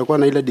venye kutakuwa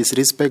na ile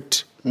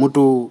disrespect,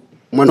 mtu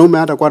mwanaume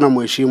hatakuwa na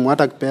mheshimu,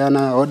 hata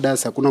akipeana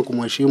orders hakuna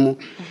kumheshimu.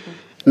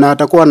 Na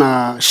atakuwa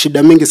na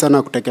shida mingi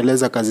sana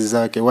kutekeleza kazi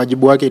zake.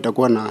 Wajibu wake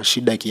itakuwa na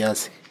shida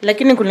kiasi.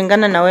 Lakini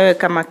kulingana na wewe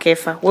kama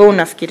Kefa, wewe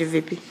unafikiri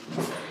vipi?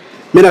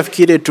 Mimi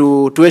nafikiri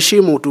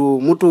tuheshimu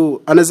tu.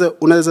 Mtu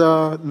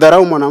unaweza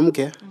dharau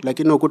mwanamke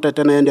lakini ukuta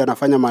tena yeye ndiye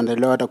anafanya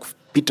maendeleo hata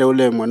kupita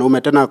ule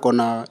mwanaume, tena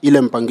akona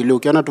ile mpangilio.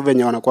 Ukiona tu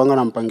venye wanakuanga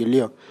na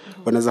mpangilio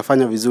wanaweza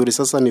fanya vizuri.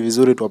 Sasa ni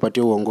vizuri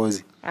tuwapatie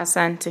uongozi.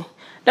 Asante.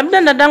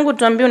 Labda dadangu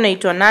tuambie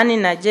unaitwa nani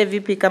na je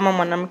vipi kama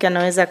mwanamke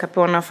anaweza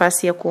akapewa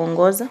nafasi ya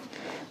kuongoza?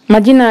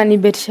 Majina ni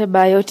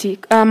Betsheba Yoti.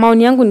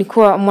 Maoni yangu ni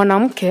kuwa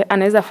mwanamke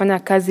anaweza fanya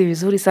kazi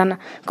vizuri sana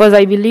because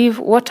I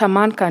believe what a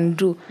man can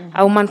do,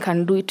 a woman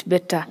can do it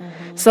better.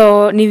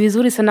 So ni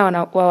vizuri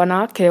sana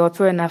wanawake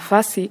wapewe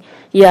nafasi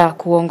ya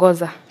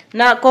kuongoza.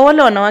 Na kwa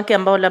wale wanawake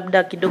ambao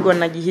labda kidogo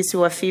wanajihisi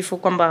wafifu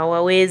kwamba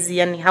hawawezi,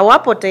 yani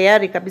hawapo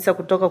tayari kabisa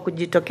kutoka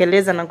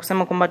kujitokeleza na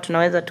kusema kwamba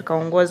tunaweza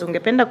tukaongoza,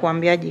 ungependa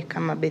kuambiaje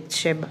kama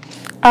Betsheba?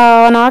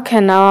 Wanawake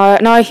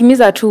na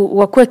wahimiza tu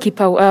wakuwe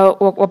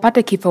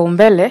wapate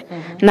kipaumbele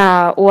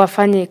na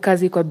wafanye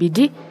kazi kwa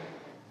bidii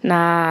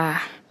na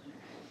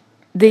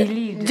they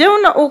lead. Je,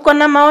 uko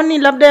na maoni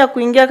labda ya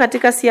kuingia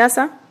katika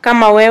siasa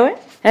kama wewe?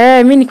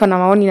 Mimi niko na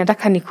maoni,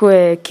 nataka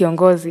nikuwe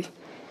kiongozi.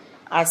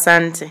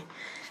 Asante.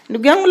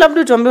 Ndugu yangu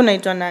labda tuambie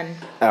unaitwa nani?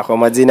 Kwa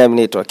majina mimi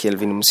naitwa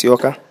Kelvin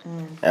Musyoka.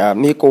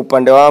 Mimi kwa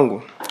upande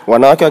wangu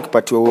wanawake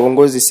wakipatiwa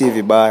uongozi si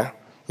vibaya.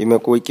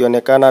 Imekuwa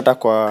ikionekana hata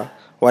kwa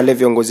wale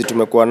viongozi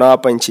tumekuwa nao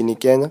hapa nchini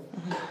Kenya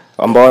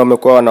ambao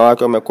wamekuwa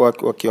wanawake wamekuwa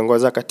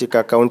wakiongoza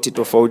katika kaunti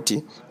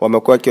tofauti,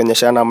 wamekuwa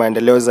wakionyeshana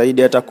maendeleo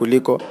zaidi hata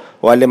kuliko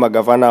wale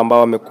magavana ambao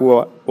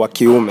wamekuwa wa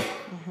kiume.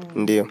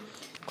 Ndio.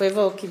 Kwa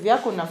hivyo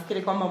kivyako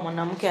unafikiri kwamba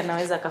mwanamke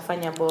anaweza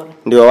akafanya bora?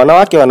 Ndio,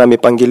 wanawake wana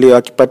mipangilio,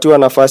 akipatiwa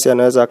nafasi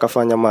anaweza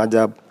akafanya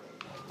maajabu.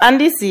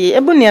 Andisi,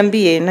 hebu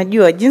niambie,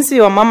 najua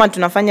jinsi wa mama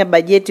tunafanya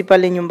bajeti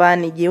pale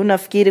nyumbani. Je,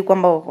 unafikiri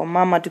kwamba wa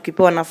mama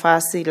tukipewa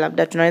nafasi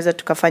labda tunaweza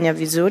tukafanya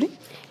vizuri?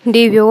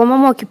 Ndivyo,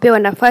 wamama wakipewa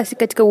nafasi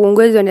katika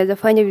uongozi wanaweza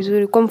fanya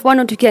vizuri. Kwa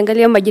mfano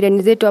tukiangalia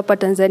majirani zetu hapa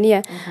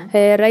Tanzania,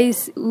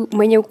 rais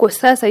mwenye uko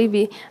sasa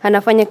hivi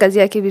anafanya kazi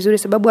yake vizuri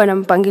sababu ana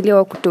mpangilio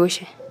wa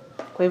kutosha.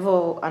 Kwa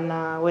hivyo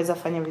anaweza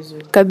fanya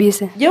vizuri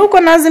Kabisa. Je, uko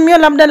na azimio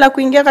labda la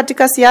kuingia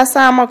katika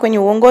siasa ama kwenye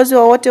uongozi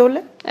wowote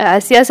ule?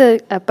 Siasa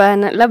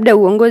hapana, labda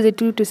uongozi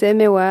tu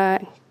tuseme wa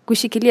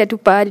kushikilia tu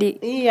pahali.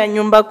 Hii ya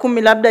nyumba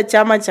 10 labda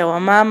chama cha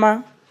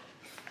wamama.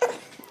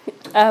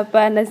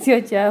 Hapana,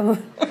 sio chama.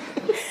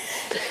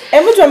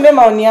 Hebu tuambie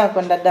maoni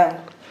yako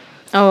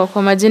dadangu.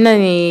 Kwa majina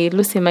ni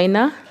Lucy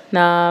Maina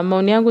na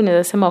maoni yangu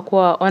naweza sema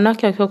kuwa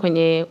wanawake wakiwa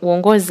kwenye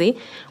uongozi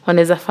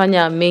wanaweza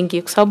fanya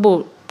mengi kwa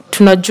sababu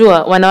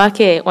tunajua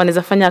wanawake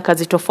wanaweza fanya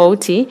kazi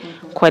tofauti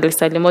kwa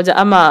lisali moja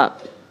ama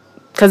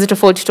kazi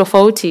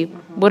tofauti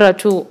bora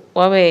tu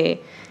wawe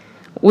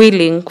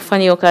willing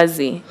kufanya hiyo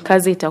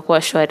kazi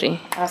itakuwa shwari.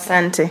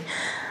 Asante.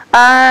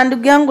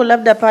 Ndugu yangu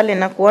labda pale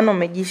na kuona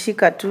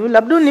umejishika tu,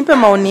 labda unipe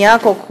maoni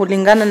yako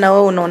kulingana na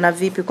wewe unaona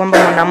vipi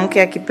kwamba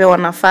mwanamke akipewa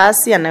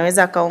nafasi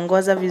anaweza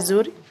akaongoza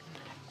vizuri?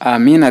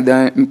 Mimi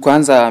nadhani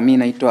kwanza mimi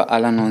naitwa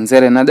Alan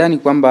Onzere, nadhani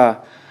kwamba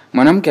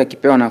mwanamke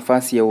akipewa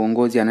nafasi ya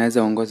uongozi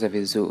anaweza ongoza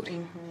vizuri.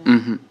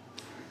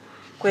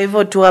 Kwa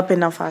hivyo tuwape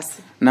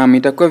nafasi. Naam,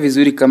 itakuwa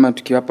vizuri kama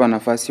tukiwapa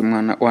nafasi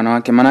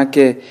wanawake.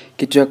 Manake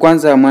kitu cha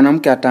kwanza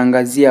mwanamke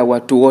ataangazia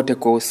watu wote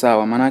kwa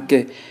usawa.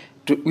 Manake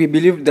we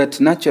believe that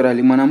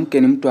naturally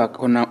mwanamke ni mtu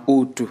akona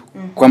utu.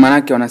 Kwa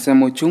manake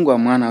wanasema uchungu wa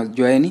mwana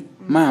ujuaeni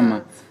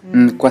mama.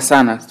 Kwa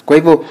sana. Kwa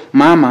hivyo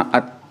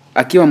mama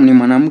akiwa ni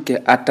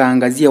mwanamke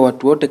ataangazia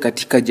watu wote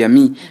katika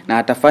jamii na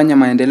atafanya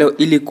maendeleo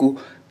ili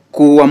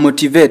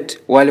kuwamotivate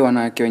wale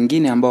wanawake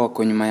wengine ambao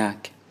wako nyuma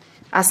yake.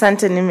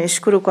 Asante,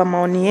 nimeshukuru kwa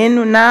maoni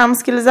yenu. Na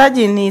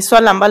msikilizaji, ni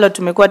swala ambalo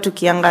tumekuwa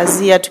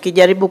tukiangazia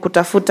tukijaribu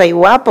kutafuta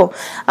iwapo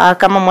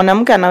kama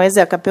mwanamke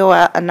anaweza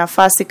akapewa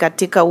nafasi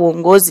katika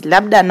uongozi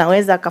labda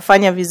anaweza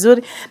akafanya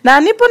vizuri. Na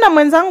nipo na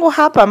mwenzangu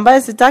hapa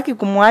ambaye sitaki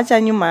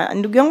kumwacha nyuma.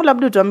 Ndugu yangu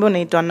labda tuambie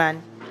unaitwa nani?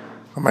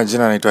 Kwa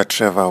majina naitwa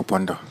Trevor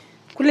Opondo.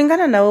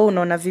 Kulingana na wewe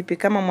unaona vipi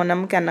kama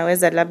mwanamke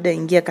anaweza labda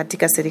ingia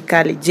katika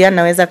serikali? Je,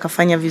 anaweza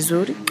akafanya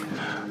vizuri?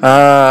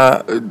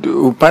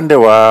 Upande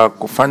wa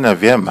kufanya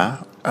vyema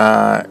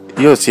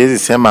hiyo siwezi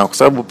sema kwa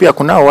sababu pia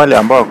kuna wale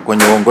ambao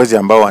kwenye uongozi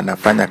ambao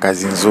wanafanya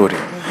kazi nzuri.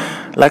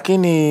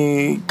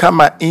 Lakini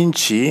kama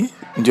inchi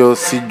ndio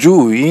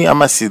sijui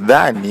ama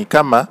sidhani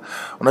kama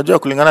unajua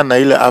kulingana na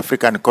ile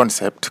African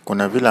concept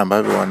kuna vile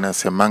ambavyo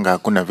wanasemanga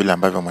hakuna vile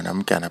ambavyo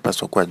mwanamke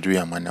anapaswa kuwa juu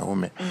ya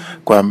mwanaume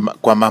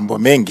kwa mambo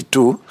mengi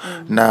tu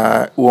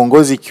na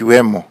uongozi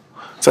kiwemo.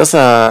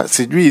 Sasa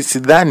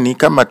sidhani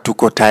kama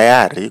tuko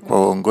tayari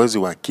kwa uongozi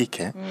wa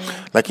kike.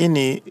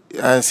 Lakini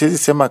siwezi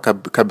sema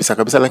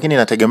kabisa lakini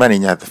inategemea ni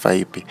nyadhifa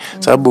ipi.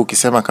 Sababu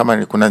ukisema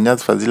kama kuna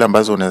nyadhifa zile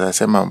ambazo unaweza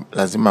sema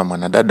lazima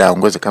mwanadada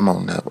aongoze kama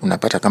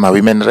unapata kama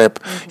women rep,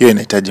 hiyo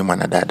inahitaji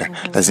mwanadada.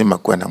 Lazima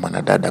kuwe na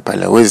mwanadada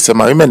pale. Huwezi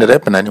sema women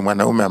rep na ni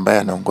mwanaume ambaye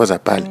anaongoza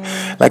pale.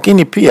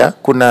 Lakini pia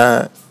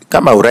kuna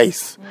kama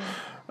urais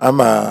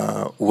ama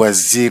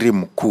waziri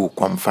mkuu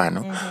kwa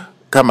mfano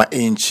kama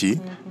nchi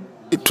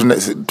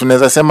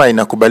tunaweza sema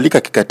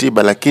inakubalika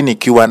kikatiba, lakini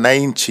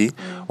kiwananchi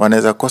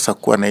wanaweza kosa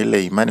kuwa na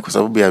ile imani kwa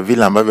sababu ya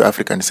vile ambavyo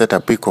African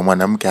setup iko,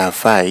 mwanamke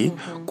hafai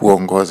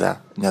kuongoza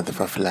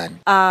nyadhifa fulani.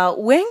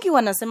 Wengi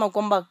wanasema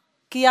kwamba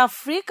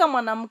Kiafrika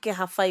mwanamke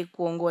hafai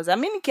kuongoza.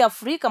 Mimi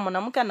Kiafrika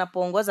mwanamke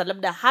anapoongoza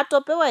labda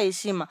hatopewa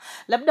heshima,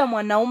 labda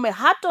mwanaume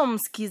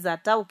hatomsikiza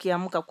hata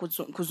ukiamka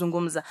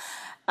kuzungumza.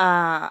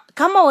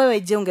 Kama wewe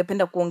je,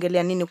 ungependa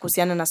kuongelea nini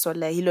kuhusiana na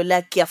swala hilo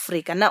la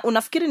Kiafrika? Na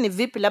unafikiri ni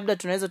vipi labda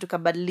tunaweza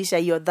tukabadilisha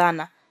hiyo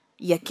dhana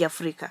ya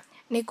Kiafrika?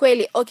 Ni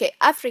kweli,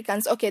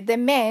 Africans, the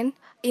men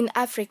in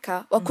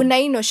Africa, wakuna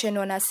hii notion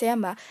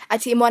wanasema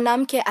ati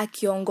mwanamke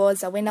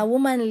akiongoza, when a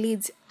woman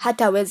leads,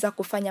 hataweza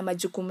kufanya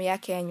majukumu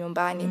yake ya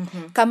nyumbani,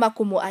 kama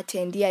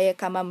kumuatendia ye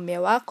kama mume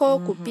wako,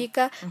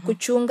 kupika,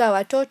 kuchunga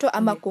watoto,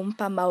 ama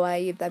kumpa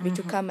mawaidha,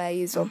 vitu kama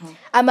hizo,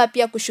 ama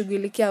pia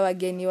kushughulikia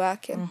wageni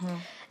wake.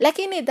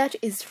 Lakini that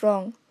is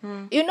wrong.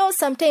 You know,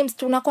 sometimes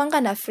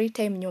tunakuanga na free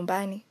time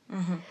nyumbani.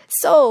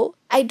 So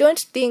I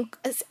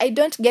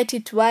don't get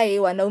it why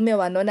wanaume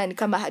wanaona ni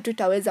kama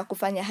hatutaweza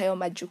kufanya hayo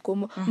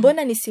majukumu.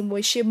 Mbona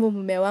nisimheshimu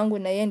mume wangu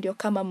na yeye ndio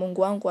kama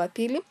Mungu wangu wa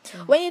pili?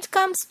 When it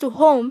comes to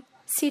home,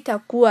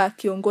 sitakuwa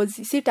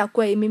kiongozi,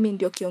 sitakuwa mimi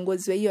ndio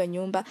kiongozi wa hiyo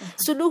nyumba.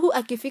 Suluhu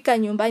akifika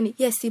nyumbani,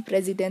 yeye si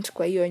president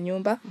kwa hiyo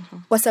nyumba,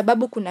 kwa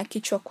sababu kuna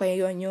kichwa kwa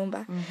hiyo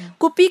nyumba.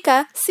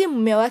 Kupika, si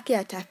mume wake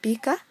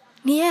atapika,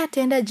 ni yeye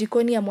ataenda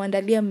jikoni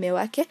amwandalie mume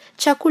wake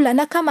chakula,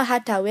 na kama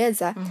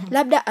hataweza,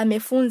 labda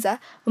amefunza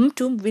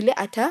mtu vile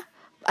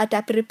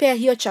ata prepare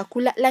hiyo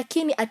chakula,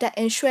 lakini ata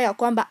ensure ya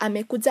kwamba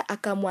amekuja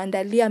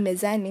akamwandalia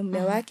mezani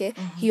mume wake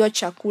hiyo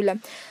chakula.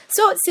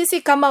 So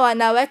sisi kama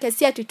wanawake,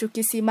 si ati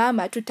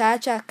tukisimama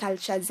tutaacha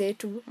culture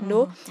zetu,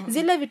 no.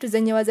 Zile vitu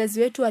zenye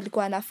wazazi wetu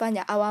walikuwa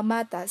wanafanya, our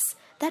mothers,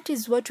 that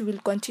is what we will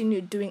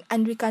continue doing,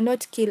 and we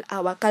cannot kill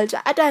our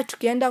culture. Hata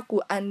tukienda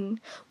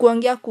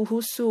kuongea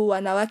kuhusu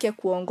wanawake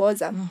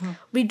kuongoza,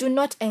 we do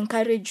not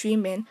encourage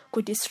women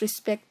to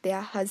disrespect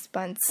their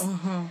husbands.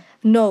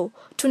 No,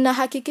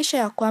 tunahakikisha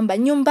ya kwamba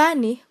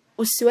nyumbani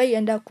usiwahi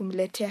enda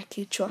kumletea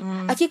kichwa.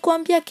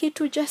 Akikwambia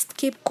kitu, just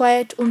keep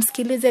quiet,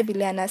 umsikilize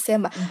vile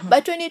anasema.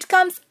 But when it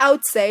comes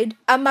outside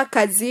ama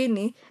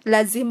kazini,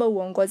 lazima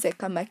uongoze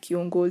kama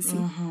kiongozi.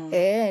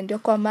 Ndio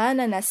kwa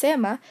maana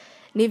nasema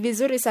ni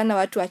vizuri sana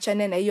watu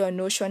wachane na hiyo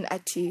notion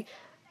ati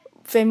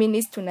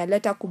feminist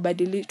tunaleta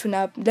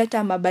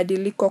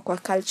mabadiliko kwa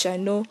culture.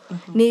 No,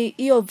 ni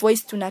hiyo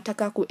voice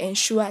tunataka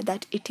ensure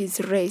that it is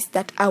raised,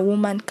 that a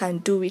woman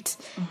can do it.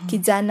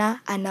 Kijana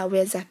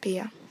anaweza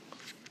pia.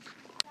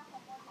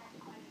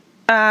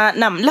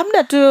 Naam,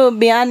 labda tu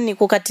Biani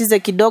kukatize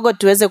kidogo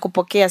tuweze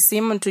kupokea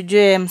simu,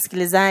 tujue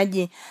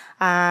msikilizaji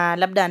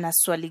labda ana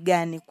swali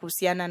gani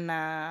kuhusiana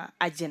na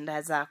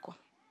agenda zako.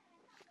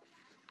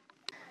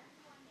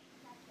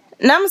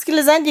 Na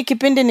msikilizaji,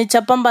 kipindi ni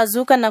cha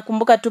Pambazuka, na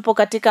kumbuka tupo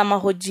katika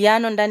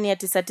mahojiano ndani ya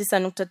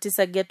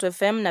 99.9 Ghetto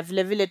FM, na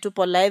vile vile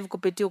tupo live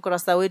kupitia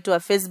ukurasa wetu wa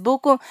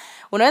Facebook.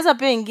 Unaweza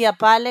pia ingia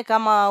pale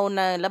kama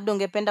labda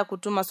ungependa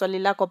kutuma swali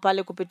lako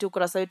pale kupitia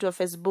ukurasa wetu wa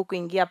Facebook,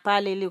 ingia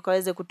pale ili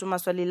ukaweze kutuma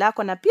swali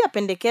lako, na pia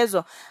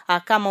pendekezo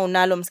kama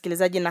unalo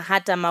msikilizaji, na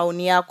hata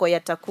maoni yako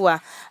yatakuwa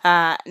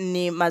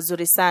ni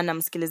mazuri sana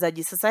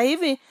msikilizaji. Sasa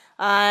hivi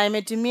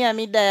imetimia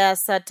mida ya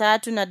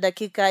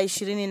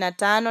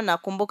 3:25, na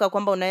kumbuka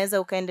kwamba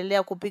unaweza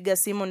ukaendelea kupiga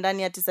simu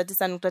ndani ya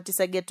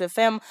 99.9 Ghetto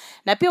FM,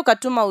 na pia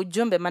ukatuma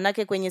ujumbe,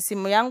 manake kwenye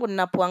simu yangu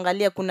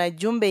ninapoangalia kuna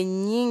jumbe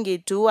nyingi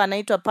tu.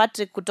 Anaitwa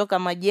Patrick kutoka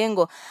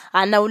Majengo,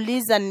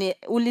 anauliza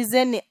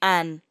ulizeni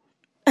Ann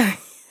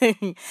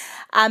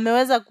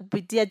ameweza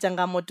kupitia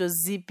changamoto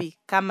zipi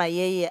kama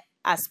yeye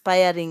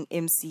aspiring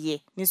MCA.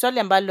 Ni swali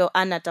ambalo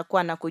Anna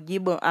atakuwa na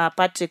kujibu.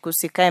 Patrick,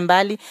 usikae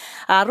mbali.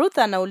 Ruth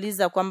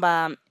anauliza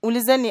kwamba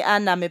ulizeni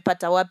Anna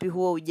amepata wapi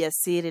huo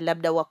ujasiri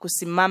labda wa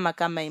kusimama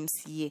kama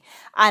MCA.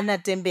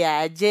 Anatembea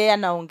aje,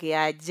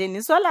 anaongea aje?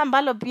 Ni swali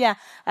ambalo pia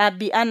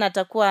Bi Anna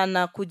atakuwa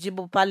na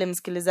kujibu pale.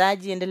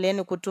 Msikilizaji,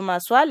 endeleeni kutuma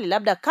swali.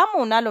 Labda kama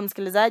unalo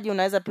msikilizaji,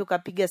 unaweza pia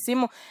ukapiga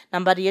simu.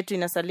 Nambari yetu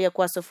inasalia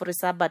kwa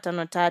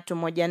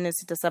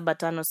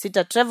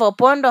 0753146756. Trevor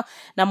Pondo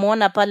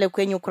namuona pale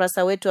kwenye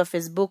ukurasa wetu wa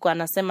Facebook,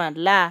 anasema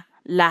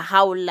la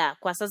haula,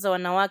 kwa sasa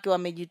wanawake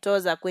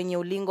wamejitoza kwenye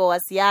ulingo wa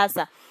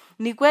siasa.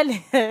 Ni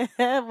kweli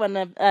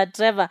bwana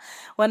Trevor,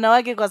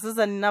 wanawake kwa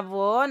sasa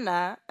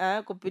ninavyoona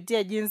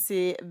kupitia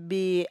jinsi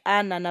Bi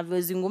Anna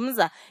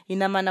anavyozungumza,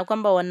 ina maana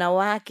kwamba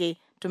wanawake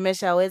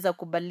tumeshaweza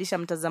kubadilisha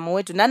mtazamo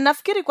wetu, na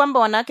nafikiri kwamba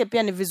wanawake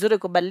pia ni vizuri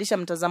kubadilisha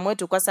mtazamo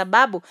wetu, kwa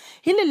sababu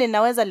hili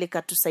linaweza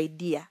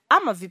likatusaidia.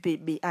 Ama vipi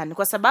Bi Anna?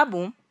 Kwa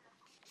sababu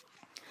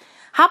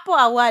hapo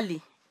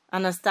awali,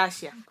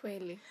 Anastasia,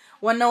 kweli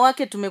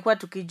wanawake tumekuwa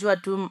tukijua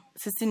tu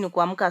sisi ni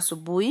kuamka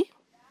asubuhi,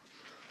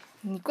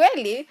 ni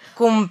kweli,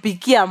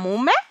 kumpikia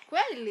mume,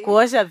 kweli,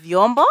 kuosha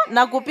vyombo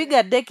na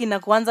kupiga deki na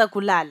kuanza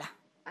kulala.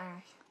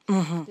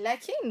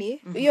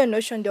 Lakini hiyo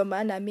notion ndio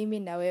maana mimi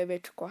na wewe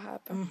tuko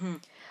hapa.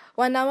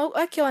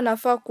 wanawake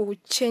wanafaa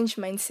kuchange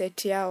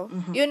mindset yao.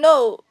 You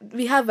know,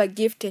 we have a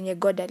gift yenye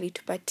God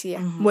alitupatia,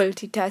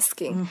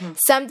 multitasking,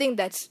 something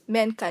that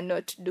men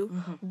cannot do.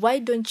 Why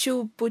don't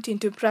you put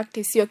into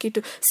practice hiyo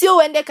kitu? Sio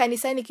uende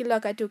kanisani kila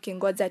wakati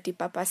ukingoja ati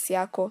purpose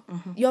yako.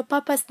 Your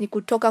purpose ni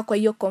kutoka kwa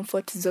hiyo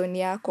comfort zone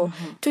yako,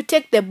 to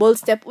take the bold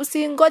step.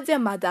 Usingoje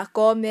Martha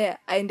Koome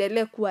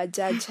aendelee kuwa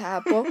judge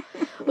hapo.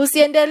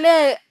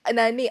 Usiendelee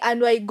Anne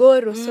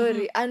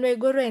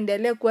Waiguru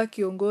endelee kuwa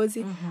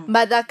kiongozi.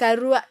 Martha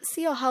Karua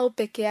sio hao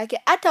peke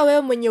yake, hata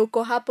wewe mwenye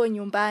uko hapo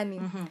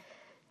nyumbani.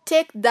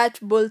 Take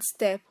that bold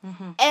step.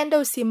 Enda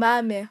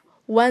usimame,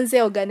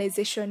 uanze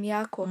organization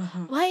yako.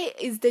 Why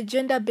is the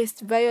gender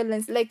based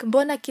violence like,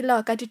 mbona kila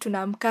wakati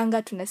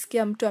tunamkanga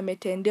tunasikia mtu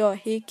ametendewa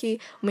hiki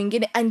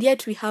mwingine, and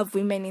yet we have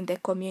women in the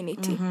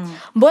community.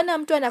 Mbona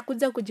mtu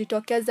anakuja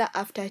kujitokeza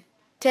after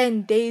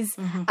 10 days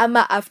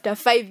ama after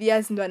 5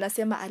 years ndo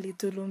anasema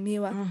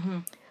alidhulumiwa?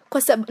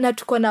 Kwa sababu na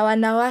tuko na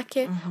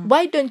wanawake.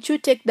 Why don't you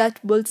take that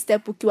bold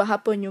step ukiwa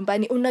hapo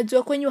nyumbani?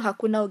 Unajua kwenyu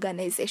hakuna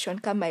organization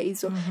kama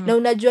hizo, na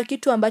unajua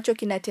kitu ambacho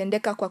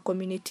kinatendeka kwa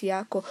community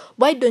yako.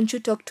 Why don't you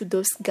talk to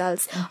those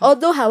girls?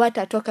 Although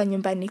hawatatoka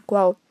nyumbani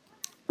kwao,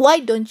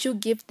 why don't you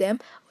give them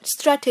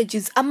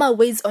strategies ama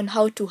ways on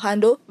how to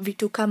handle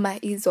vitu kama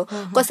hizo?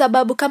 Kwa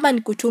sababu kama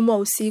ni kutumwa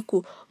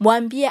usiku,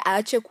 mwambie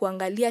aache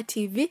kuangalia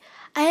TV,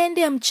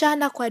 aende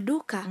mchana kwa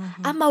duka.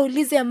 Ama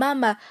ulize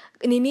mama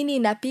ni nini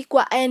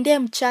inapikwa, aende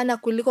mchana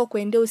kuliko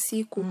kuende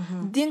usiku.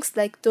 Things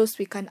like those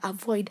we can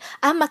avoid.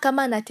 Ama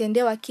kama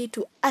anatendewa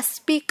kitu,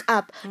 speak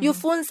up.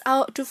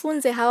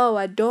 Tufunze hawa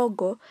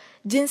wadogo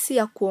jinsi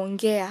ya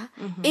kuongea,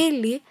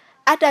 ili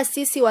hata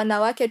sisi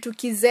wanawake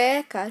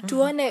tukizeeka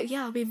tuone,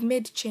 yeah, we've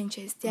made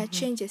changes. There are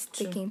changes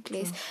taking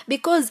place.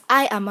 Because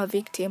I am a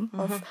victim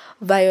of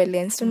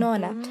violence,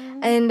 unaona.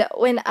 And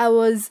when I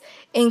was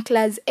in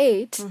class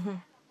 8,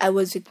 I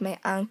was with my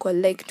uncle.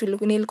 Like,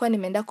 nilikuwa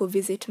nimeenda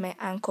kuvisit my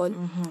uncle.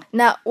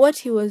 Now, what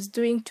he was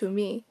doing to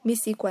me, mi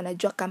sikuwa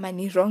najua kama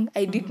ni wrong.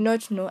 I did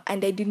not know,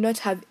 and I did not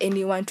have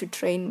anyone to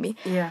train me.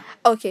 Yeah.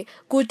 Okay,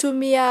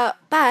 kutumia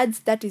pads,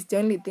 that is the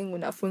only thing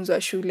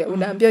unafunzwa shule.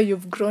 Unaambia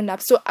you've grown up.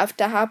 So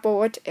after hapo,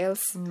 what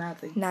else?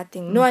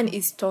 Nothing. No one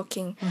is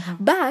talking.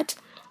 But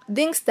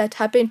things that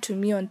happened to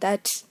me on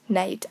that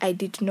night, I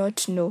did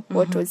not know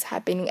what was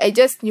happening. I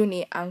just knew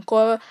ni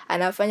uncle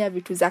anafanya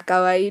vitu za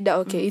kawaida.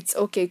 Okay, it's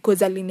okay,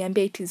 cause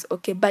aliniambia it is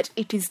okay, but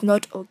it is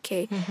not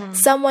okay.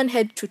 Someone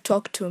had to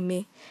talk to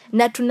me.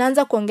 Na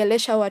tunaanza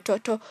kuongelesha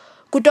watoto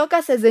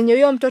kutoka saa zenye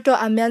huyo mtoto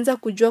ameanza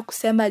kujua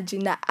kusema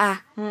jina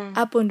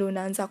hapo ndo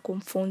unaanza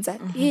kumfunza.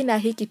 Hii na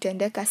hii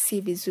kitendeka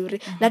si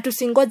vizuri. Na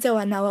tusingoje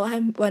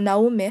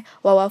wanaume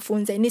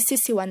wawafunze, ni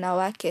sisi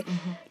wanawake.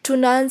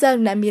 Tunaanza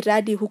na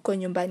miradi huko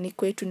nyumbani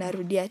kwetu,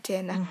 narudia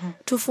tena.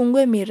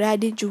 Tufungue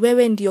miradi, juu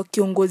wewe ndio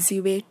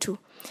kiongozi wetu.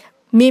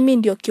 Mimi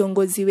ndio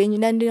kiongozi wenyu,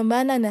 na ndio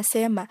maana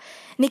nasema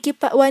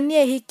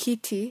nikiwanie hii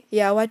kiti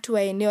ya watu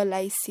wa eneo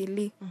la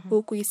Isili,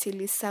 huku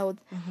Isili South.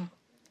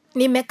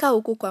 Nimekaa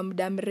huku kwa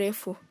muda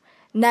mrefu,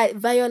 na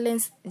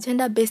violence,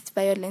 gender based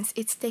violence,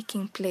 it's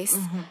taking place.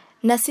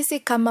 Na sisi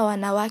kama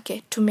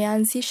wanawake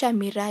tumeanzisha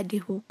miradi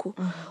huku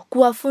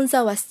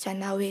kuwafunza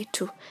wasichana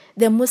wetu,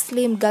 the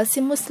Muslim girls.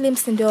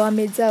 Muslims ndio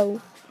wamejaa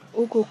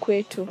huku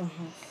kwetu.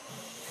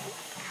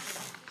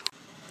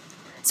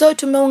 So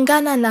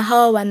tumeungana na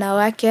hawa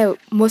wanawake,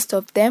 most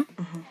of them.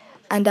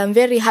 And I'm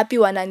very happy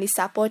wanani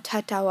support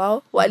hata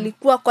wao.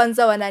 Walikuwa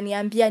kwanza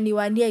wananiambia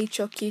niwanie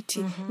hicho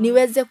kiti.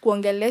 Niweze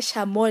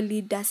kuongelesha more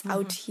leaders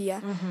out here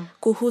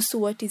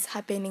kuhusu what is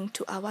happening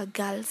to our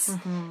girls.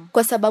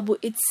 Kwa sababu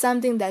it's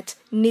something that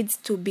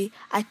needs to be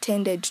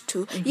attended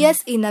to. Yes,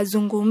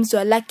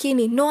 inazungumzwa,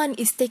 lakini no one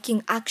is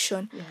taking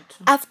action.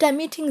 After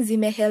meetings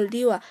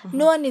zimeheldiwa,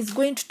 no one is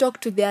going to talk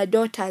to their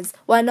daughters.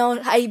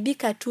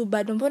 Wanahaibika tu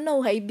bado. Mbona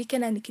uhaibike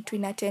na ni kitu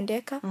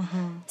inatendeka?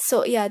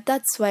 So yeah,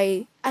 that's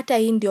why hata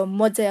hii ndio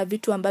moja ya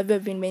vitu ambavyo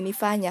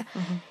vimenifanya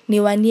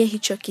niwanie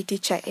hicho kiti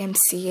cha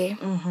MCA.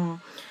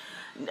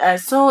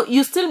 So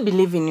you still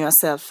believe in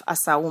yourself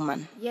as a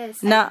woman?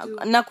 Yes,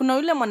 na kuna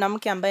yule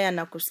mwanamke ambaye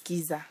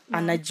anakusikiza,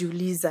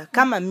 anajiuliza,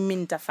 kama mimi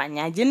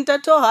nitafanyaje?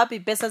 Nitatoa wapi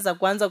pesa za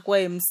kuanza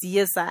kuwa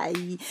MCA saa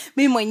hii?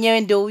 Mimi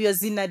mwenyewe ndio huyo,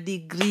 sina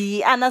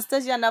degree.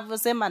 Anastasia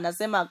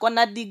anasema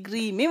akona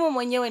degree. Mimi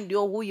mwenyewe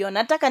ndio huyo,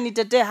 nataka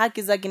nitetee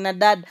haki za kina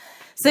dada.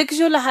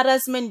 Sexual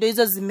harassment ndio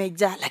hizo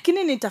zimejaa,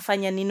 lakini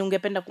nitafanya nini?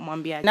 Ungependa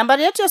kumwambia?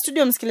 Nambari yetu ya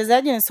studio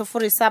msikilizaji ni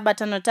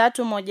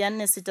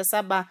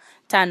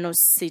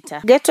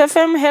 0753146756. Get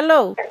FM,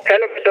 hello.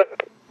 Hello.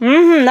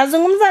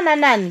 Nazungumza na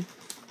nani?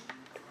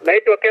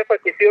 Naitwa Kefa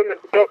Kisiome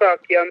kutoka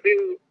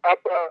Kiambu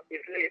hapa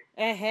Isli.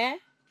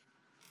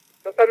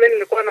 Sasa mimi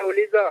nilikuwa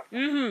nauliza.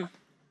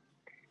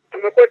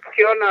 Tumekuwa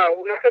tukiona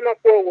unasema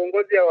kuwa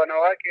uongozi wa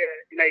wanawake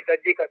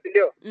inahitajika, si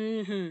ndio?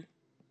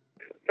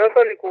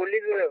 Sasa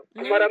nikuulize,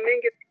 mara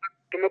mingi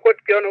tumekuwa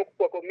tukiona huko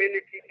kwa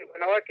community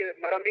wanawake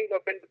mara mingi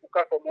wapende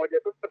kukaa pamoja.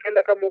 Sasa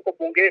tukienda kama huko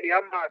bungeni,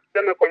 ama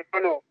tuseme kwa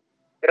mfano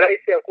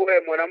rais akuwe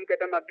mwanamke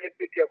tena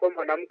deputy akuwe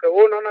mwanamke,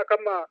 wewe unaona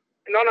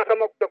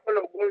kama kutakuwa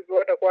na ugomvi,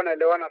 watakuwa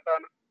wanaelewana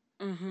sana?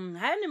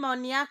 Hayo ni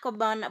maoni yako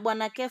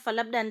bwana Kefa,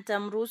 labda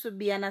nitamruhusu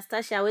Bi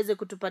Anastasia aweze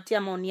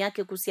kutupatia maoni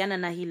yake kuhusiana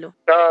na hilo.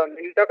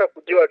 Nilitaka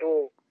kujua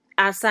tu.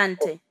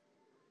 Asante.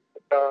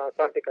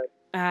 Asante kazi.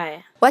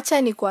 Haya.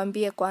 Wacha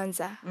nikuambie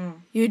kwanza.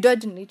 You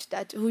don't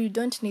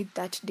need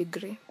that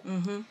degree.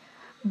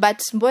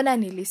 But mbona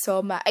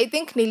nilisoma? I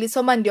think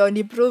nilisoma ndio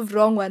ni prove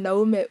wrong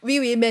wanaume. We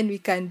women we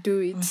can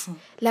do it.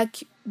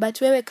 Like,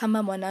 but wewe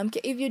kama mwanamke,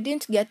 if you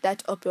didn't get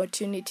that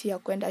opportunity ya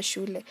kwenda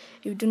shule,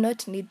 you do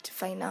not need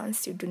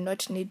finance, you do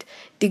not need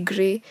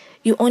degree,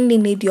 you only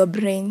need your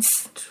brains.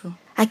 True.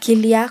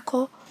 Akili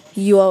yako,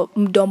 your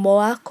mdomo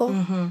wako,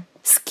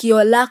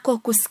 sikio lako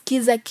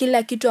kusikiza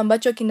kila kitu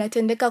ambacho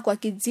kinatendeka kwa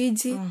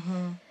kijiji,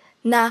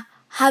 na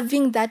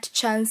having that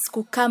chance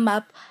to come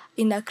up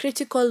in a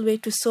critical way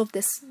to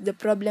solve the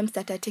problems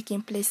that are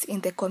taking place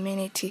in the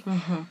community.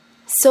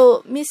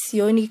 So mi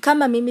sioni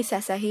kama mimi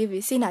sasa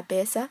hivi sina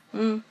pesa.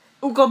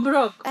 Uko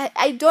broke.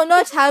 I do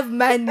not have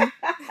money.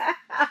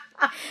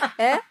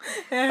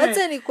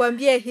 Wacha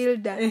nikuambie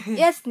Hilda.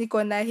 Yes,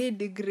 niko na hii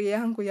degree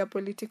yangu ya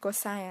political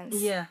science.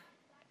 Yeah.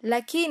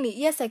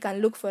 Lakini yes, I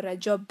can look for a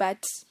job,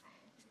 but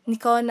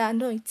nikaona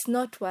no, it's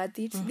not worth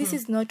it. This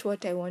is not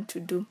what I want to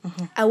do.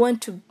 I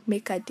want to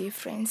make a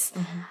difference.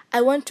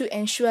 I want to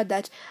ensure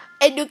that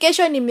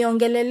education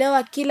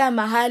imeongelelewa kila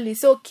mahali,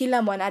 so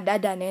kila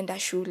mwanadada anaenda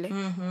shule.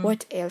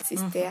 What else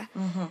is there?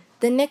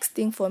 The next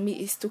thing for me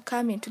is to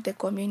come into the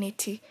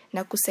community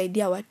na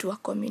kusaidia watu wa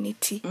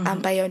community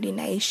ambayo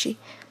ninaishi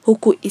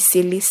huku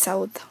Eastleigh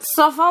South.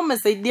 So far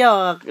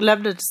umesaidia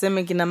labda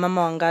tuseme kina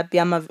mama wangapi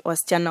ama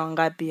wasichana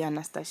wangapi,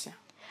 Anastasia?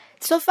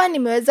 So far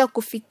nimeweza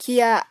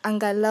kufikia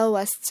angalau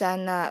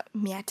wasichana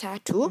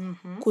 300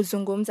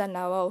 kuzungumza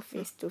na wao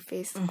face to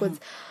face. Because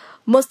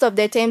most of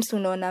the times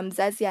unaona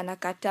mzazi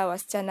anakataa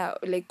wasichana,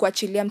 like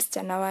kuachilia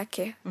msichana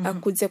wake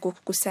akuje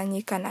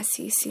kukusanyika na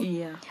sisi.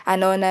 Yeah.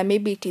 Anaona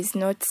maybe it is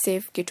not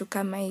safe, kitu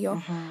kama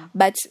hiyo.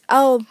 But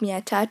au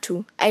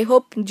 300, I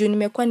hope juu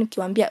nimekuwa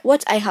nikiwaambia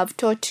what I have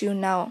taught you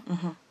now,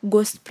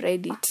 go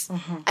spread it.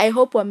 I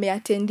hope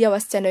wameatendia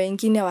wasichana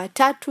wengine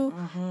 3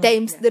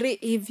 times 3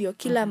 hivyo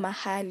kila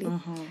mahali.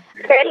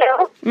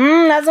 Hello.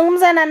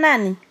 Nazungumza na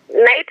nani?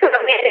 Naitwa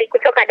Mary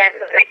kutoka Dar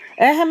es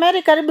Salaam.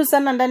 Mary, karibu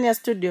sana ndani ya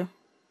studio.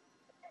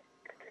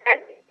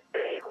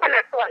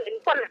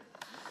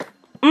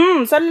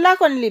 Swali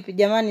lako ni lipi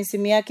jamani?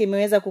 Simu yake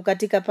imeweza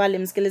kukatika pale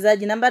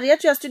msikilizaji. Nambari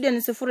yetu ya studio ni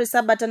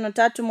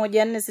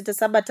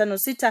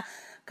 0753146756.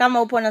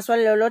 Kama upo na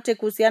swali lolote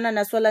kuhusiana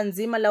na swala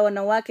nzima la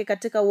wanawake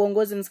katika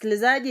uongozi,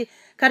 msikilizaji,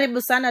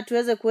 karibu sana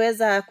tuweze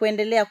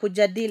kuendelea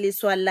kujadili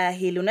swala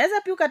hili.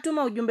 Unaweza pia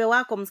ukatuma ujumbe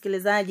wako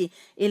msikilizaji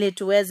ili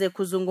tuweze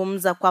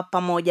kuzungumza kwa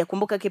pamoja.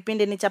 Kumbuka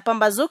kipindi ni cha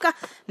Pambazuka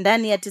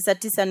ndani ya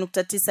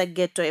 99.9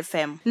 Ghetto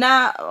FM.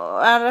 Na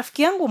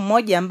rafiki yangu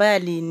mmoja ambaye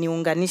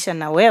aliniunganisha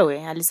na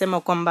wewe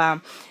alisema kwamba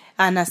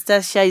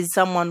Anastasia is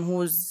someone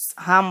who's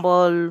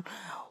humble,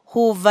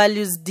 who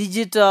values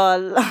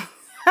digital.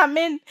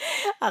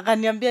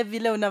 Akaniambia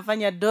vile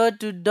unafanya door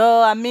to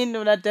door.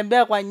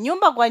 Unatembea kwa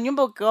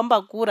nyumba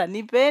ukiomba kura.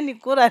 Nipeni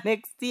kura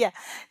next year.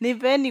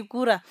 Nipeni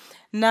kura.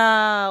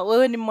 Na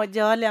wewe ni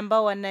mmoja wale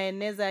ambao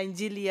wanaeneza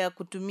injili ya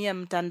kutumia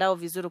mtandao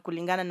vizuri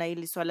kulingana na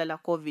hili swala la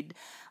COVID.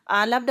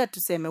 Labda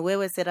tuseme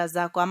wewe sera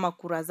zako ama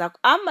kura zako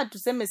ama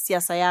tuseme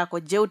siasa yako,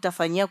 je,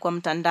 utafanyia kwa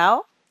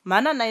mtandao?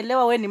 Maana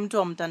naelewa wewe ni mtu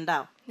wa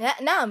mtandao.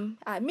 Naam,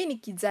 mimi ni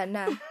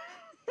kijana.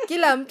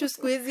 Kila mtu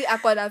siku hizi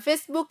ako na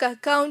Facebook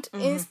account,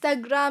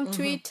 Instagram,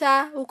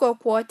 Twitter, huko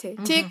kwote,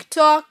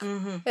 TikTok,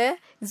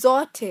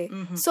 zote.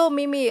 So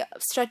mimi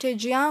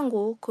strategy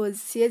yangu, cause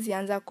siwezi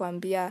anza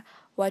kuambia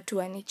watu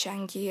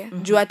wanichangie.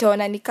 Juu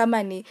ataona ni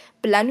kama ni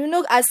plan. You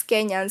know, as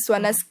Kenyans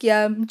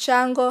wanasikia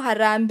mchango,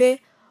 harambe,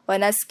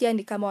 wanasikia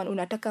ni kama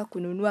unataka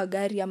kununua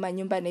gari ama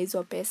nyumba na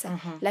hizo pesa.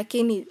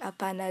 Lakini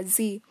hapana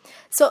zi.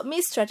 So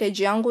mi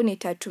strategy yangu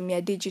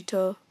nitatumia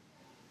digital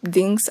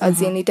things,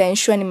 as in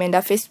ensure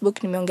nimeenda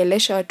Facebook,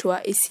 nimeongelesha watu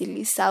wa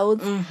Eastleigh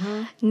South.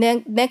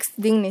 Next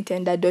thing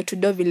nitaenda door to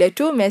door vile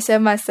tu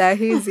umesema saa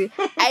hizi.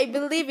 I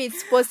believe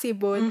it's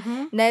possible.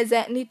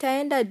 Naweza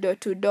nitaenda door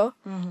to door,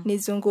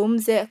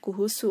 nizungumze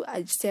kuhusu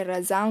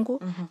sera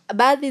zangu.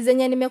 Baadhi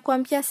zenye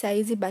nimekuambia saa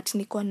hizi, but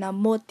niko na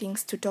more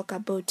things to talk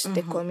about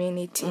the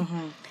community.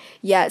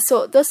 Yeah,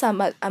 so those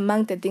are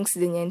among the things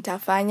zenye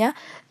nitafanya.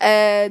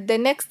 The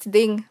next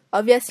thing,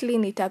 obviously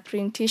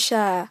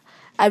nitaprintisha,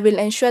 I will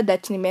ensure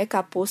that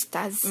nimeweka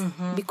posters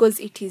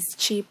because it is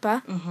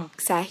cheaper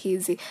saa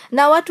hizi.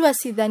 Na watu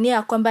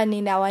wasidhania kwamba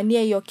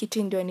ninawania hiyo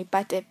kiti ndio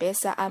nipate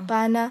pesa.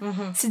 Hapana.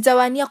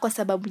 Sijawania kwa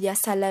sababu ya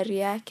salary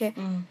yake.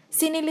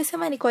 Si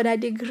nilisema niko na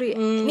degree.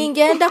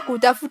 Ningeenda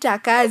kutafuta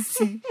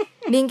kazi.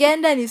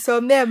 Ningeenda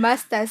nisomee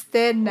masters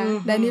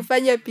tena na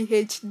nifanye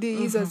PhD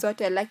hizo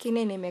zote,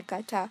 lakini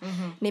nimekataa.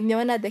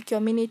 Nimeona the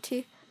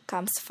community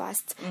comes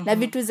first. Na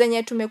vitu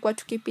zenye tumekuwa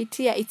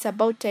tukipitia, it's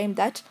about time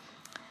that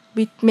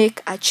we make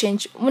a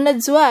change.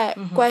 Mnajua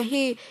kwa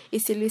hii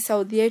Eastleigh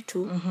South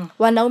yetu,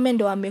 wanaume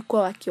ndio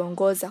wamekuwa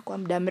wakiongoza kwa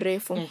muda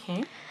mrefu.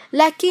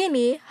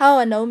 Lakini hawa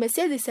wanaume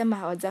siwezi sema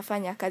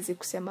hawajafanya kazi,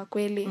 kusema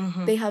kweli.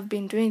 They have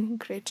been doing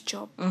great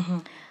job.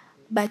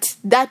 but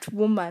that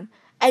woman,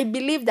 I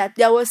believe that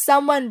there was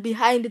someone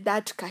behind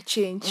that ka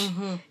change.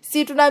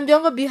 See,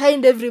 tunaambianga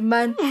behind every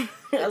man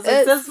a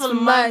successful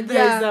man,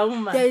 there is a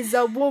woman. There is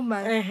a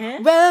woman.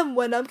 Wewe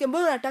mwanamke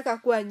mbona unataka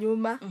kuwa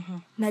nyuma?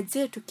 Na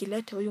je,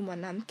 tukileta huyu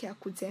mwanamke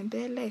akuje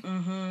mbele,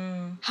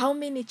 how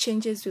many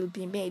changes will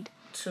be made?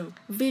 True.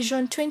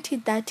 Vision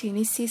 2030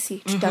 ni sisi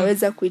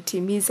tutaweza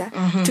kuitimiza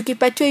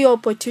tukipatiwa hiyo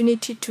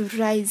opportunity to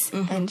rise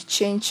and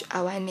change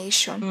our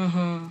nation.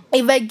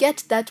 If I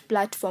get that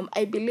platform,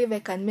 I believe I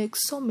can make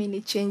so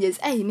many changes.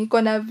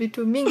 Niko na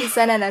vitu mingi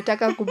sana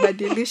nataka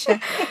kubadilisha.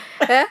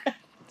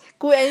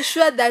 Ku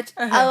ensure that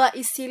our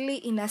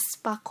Eastleigh ina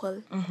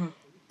sparkle.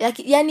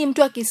 Yani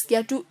mtu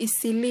akisikia tu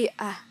Eastleigh,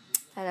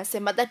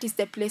 anasema that is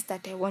the place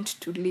that I want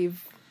to live.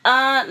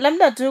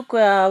 Labda tu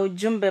kwa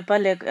ujumbe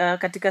pale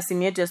katika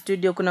simu yetu ya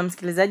studio kuna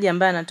msikilizaji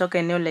ambaye anatoka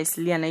eneo la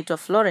Eastleigh anaitwa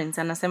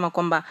Florence, anasema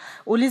kwamba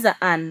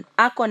uliza Ann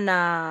ako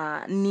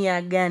na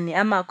nia gani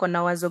ama ako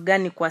na wazo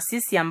gani kwa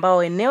sisi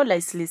ambao eneo la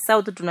Eastleigh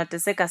South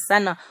tunateseka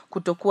sana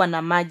kutokuwa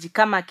na maji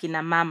kama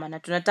kina mama na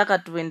tunataka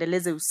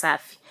tuendeleze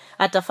usafi.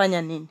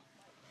 Atafanya nini?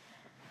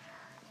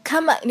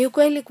 Kama ni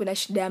kweli kuna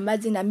shida ya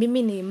maji na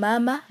mimi ni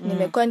mama,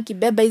 nimekuwa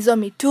nikibeba hizo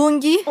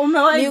mitungi.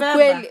 Ni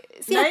kweli.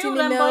 Si ati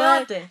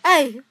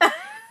nimewahi.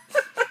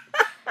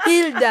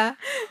 Hilda,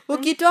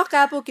 ukitoka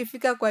hapo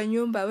ukifika kwa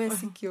nyumba wewe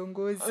si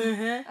kiongozi.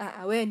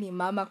 Wewe ni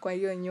mama kwa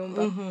hiyo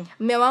nyumba.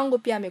 Mume wangu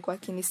pia amekuwa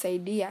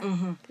akinisaidia.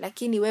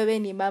 Lakini wewe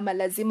ni mama,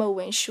 lazima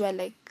uensure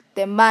like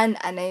the man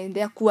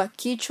anaendea kuwa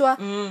kichwa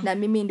na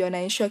mimi ndio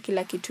naensure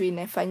kila kitu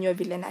inafanywa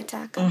vile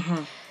nataka.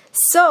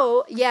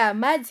 So,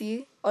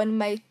 maji on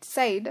my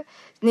side,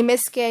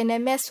 nimesikia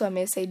NMS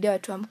wamesaidia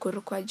watu wa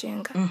Mkuru kwa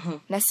jenga.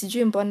 Na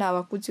sijui mbona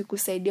hawakuji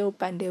kusaidia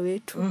upande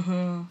wetu.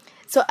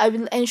 So I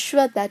will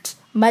ensure that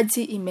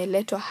maji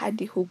imeletwa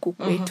hadi huku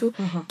kwetu.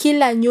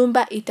 Kila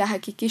nyumba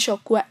itahakikisha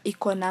kuwa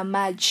iko na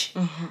maji.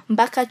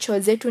 Mpaka choo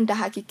zetu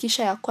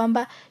nitahakikisha ya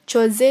kwamba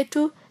choo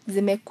zetu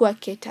zimekuwa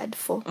catered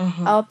for.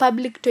 Our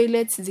public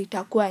toilets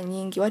zitakuwa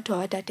nyingi. Watu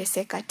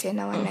hawatateseka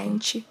tena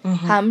wananchi.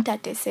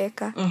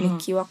 Hamtateseka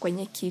nikiwa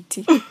kwenye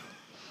kiti.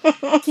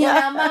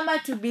 Kina mama,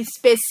 to be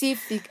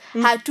specific,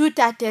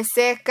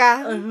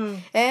 hatutateseka.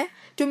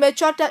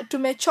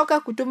 Tumechoka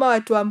kutuma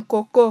watu wa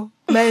Mkoko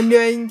maeneo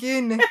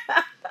mengine.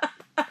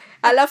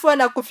 Alafu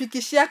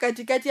anakufikishia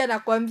katikati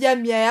anakuambia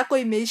mia yako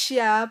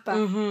imeishia hapa.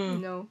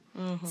 No.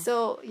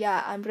 So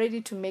I'm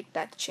ready to make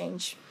that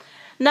change.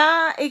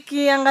 Na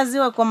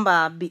ikiangaziwa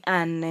kwamba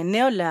Bian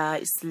eneo la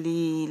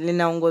Eastleigh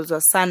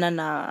linaongozwa sana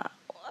na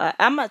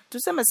ama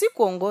tuseme si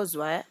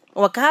kuongozwa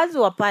wakazi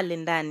wa pale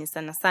ndani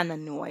sana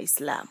ni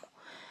Waislamu.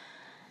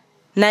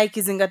 Na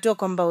ikizingatiwa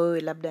kwamba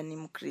wewe labda ni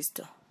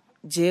Mkristo,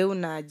 je,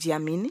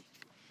 unajiamini?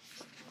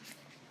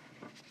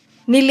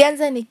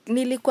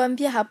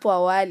 Nilikwambia hapo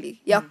awali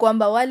ya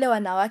kwamba wale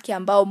wanawake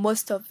ambao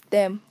most of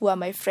them who are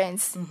my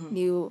friends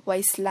ni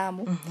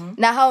Waislamu.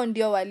 Na hao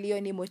ndio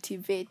walio ni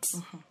motivate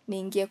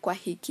niingie kwa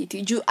hii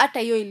kiti. Juu hata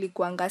hiyo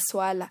ilikuanga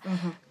swala.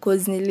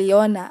 Cause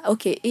niliona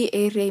hii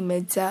area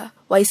imejaa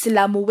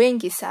Waislamu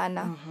wengi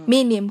sana.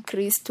 Mimi ni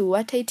Mkristo,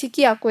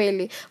 wataitikia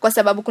kweli kwa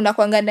sababu kuna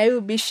kuanga na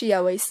hiyo bishi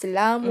ya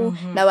Waislamu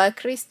na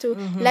Wakristo.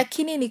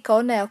 Lakini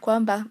nikaona ya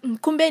kwamba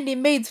kumbe ni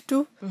made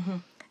tu.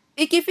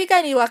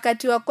 Ikifika ni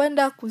wakati wa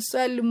kwenda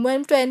kuswali,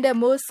 mtu aende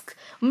mosque,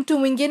 mtu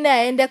mwingine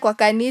aende kwa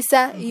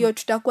kanisa, hiyo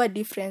tutakuwa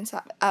difference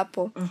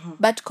hapo.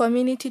 But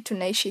community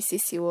tunaishi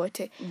sisi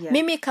wote.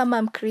 Mimi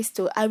kama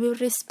Mkristo, I will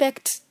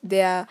respect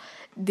their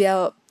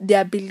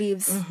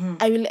beliefs.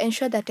 I will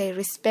ensure that I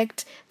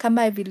respect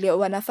kama vile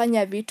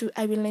wanafanya vitu,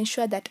 I will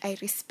ensure that I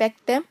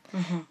respect them.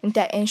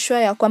 Nita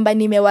ensure ya kwamba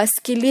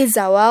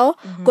nimewasikiliza wao,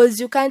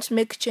 because you can't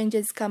make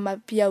changes kama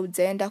pia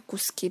ujaenda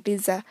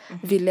kusikiliza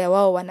vile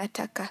wao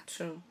wanataka.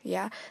 True.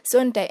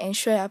 So nita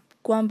ensure ya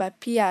kwamba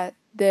pia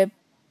the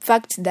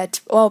fact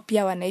that wao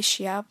pia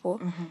wanaishi hapo,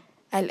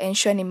 I'll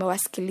ensure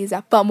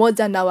nimewasikiliza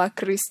pamoja na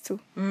Wakristo.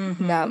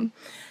 Naam.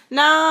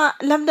 Na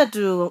labda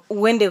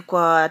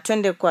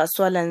twende kwa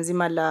swala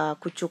nzima la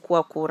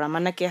kuchukua kura.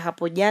 Manake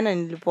hapo jana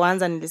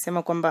nilipoanza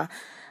nilisema kwamba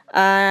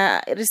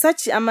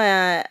research ama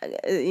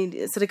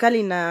serikali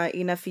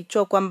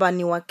inafichua kwamba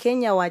ni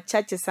Wakenya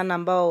wachache sana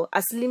ambao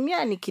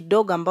asilimia ni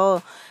kidogo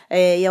ambao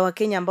ya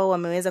Wakenya ambao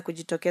wameweza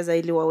kujitokeza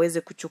ili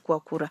waweze kuchukua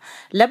kura.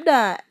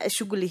 Labda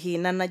shughuli hii,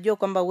 na najua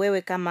kwamba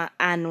wewe kama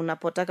Ann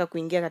unapotaka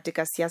kuingia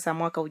katika siasa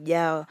mwaka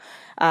ujao,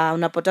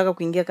 unapotaka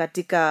kuingia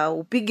katika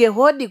upige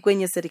hodi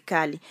kwenye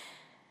serikali,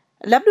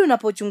 labda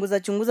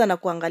unapochunguza na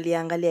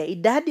kuangalia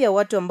idadi ya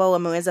watu ambao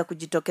wameweza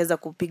kujitokeza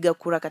kupiga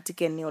kura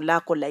katika eneo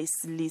lako la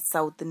Eastleigh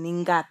South ni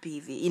ngapi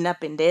hivi?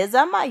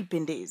 Inapendeza ama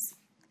haipendezi?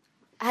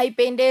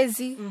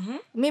 Haipendezi.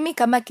 Mimi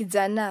kama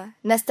kijana,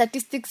 na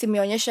statistics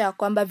imeonyesha ya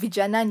kwamba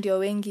vijana ndio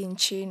wengi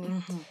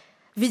nchini.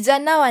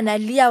 Vijana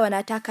wanalia,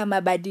 wanataka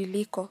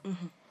mabadiliko.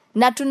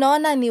 Na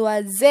tunaona ni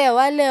wazee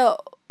wale,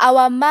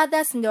 our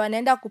mothers ndio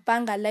wanaenda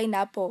kupanga line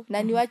hapo,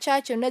 na ni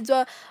wachache.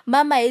 Unajua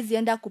mama hezi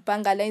enda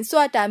kupanga line, so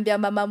ataambia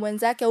mama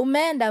mwenzake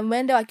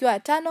muende wakiwa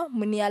 5,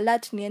 mni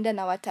alert niende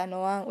na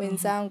 5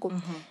 wenzangu.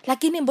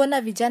 Lakini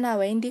mbona vijana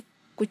hawaendi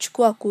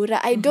kuchukua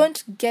kura. I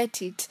don't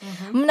get it.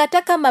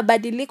 Mnataka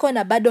mabadiliko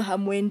na bado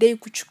hamuendei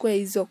kuchukua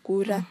hizo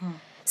kura.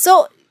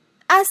 So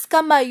as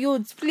kama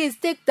youth, please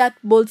take that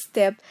bold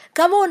step.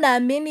 Kama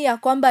unaamini ya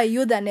kwamba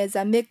youth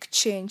anaweza make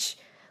change,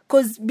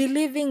 because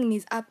believing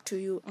is up to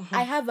you.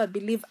 I have a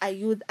belief a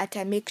youth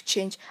ata make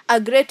change, a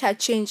greater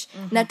change,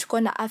 na tuko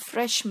na a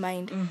fresh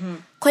mind.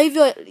 Kwa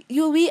hivyo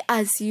we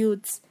as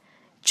youths,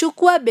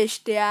 chukua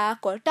beshte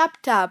yako,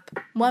 tap,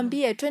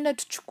 mwambie twende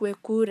tuchukue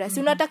kura. Si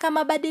unataka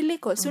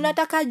mabadiliko, si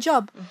unataka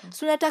job,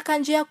 si unataka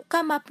njia ya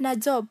kukama up na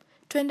job,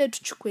 twende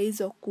tuchukue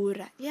hizo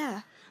kura.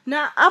 Yeah.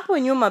 Na hapo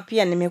nyuma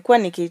pia nimekuwa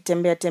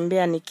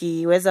nikitembea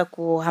nikiweza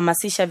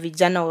kuhamasisha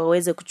vijana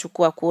waweze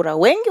kuchukua kura.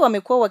 Wengi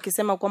wamekuwa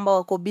wakisema kwamba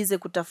wako busy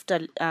kutafuta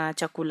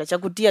chakula cha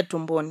kutia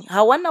tumboni.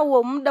 Hawana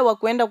huo muda wa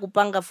kuenda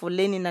kupanga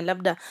foleni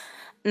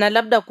na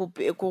labda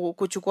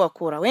kuchukua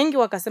kura. Wengi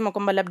wakasema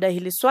kwamba labda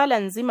hili swala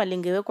nzima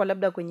lingewekwa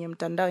labda kwenye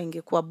mtandao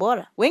ingekuwa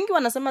bora. Wengi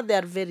wanasema they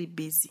are very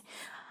busy.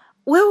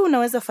 Wewe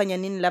unaweza fanya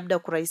nini labda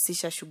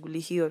kurahisisha shughuli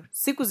hiyo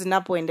siku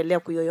zinapoendelea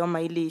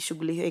kuyoyoma ili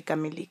shughuli hiyo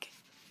ikamilike?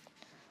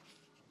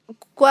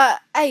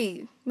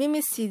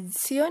 Mimi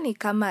sioni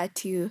kama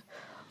ati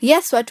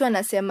yes, watu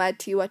wanasema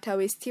ati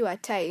watawestiwa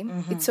time.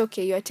 It's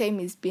okay, your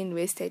time is being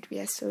wasted, we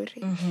are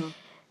sorry.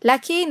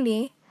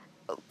 Lakini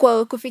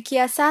kwa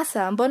kufikia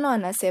sasa mbona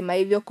wanasema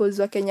hivyo?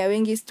 Kuzwa Kenya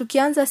wengi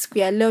tukianza siku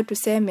ya leo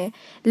tuseme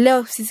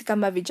leo sisi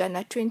kama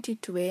vijana 20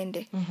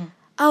 tuende.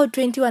 Au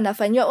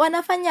 20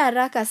 wanafanya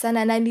haraka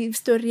sana, na ni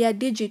story ya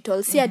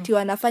digital, si ati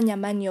wanafanya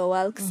manual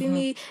work. Si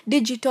ni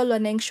digital,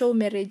 wanaenshow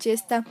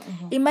umeregister.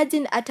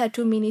 Imagine hata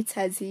 2 minutes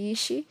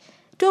haziishi.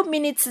 2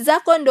 minutes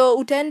zako ndo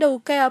utaenda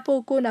ukae hapo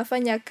uko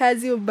unafanya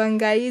kazi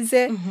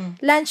ubangaize.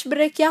 Lunch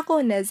break yako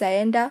unaweza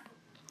enda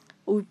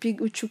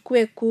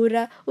uchukue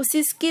kura.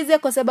 Usisikize,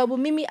 kwa sababu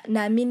mimi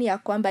naamini ya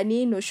kwamba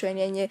ni notion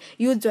yenye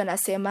youth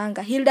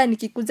wanasemanga. Hilda,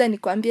 nikikuza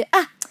nikwambie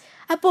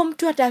hapo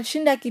mtu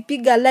atashinda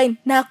kipiga line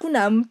na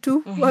hakuna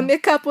mtu.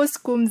 Wamekaa hapo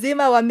siku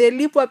mzima,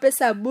 wamelipwa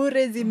pesa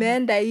bure,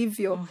 zimeenda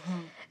hivyo.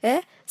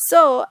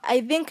 So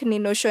I think ni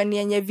notion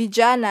yenye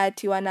vijana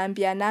ati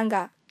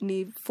wanaambiananga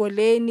ni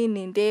foleni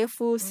ni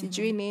ndefu,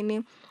 sijui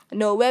nini.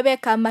 No, wewe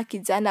kama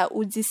kijana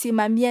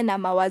ujisimamie na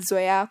mawazo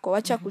yako.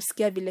 Wacha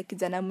kusikia vile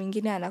kijana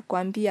mwingine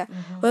anakuambia.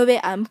 Wewe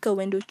amka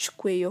uende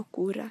uchukue hiyo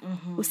kura.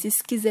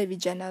 Usisikize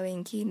vijana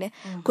wengine,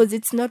 because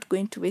it's not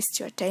going to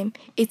waste your time,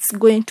 it's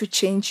going to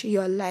change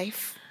your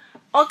life.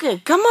 Okay,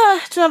 kama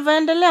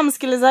tunavyoendelea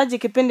msikilizaji,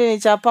 kipindi ni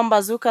cha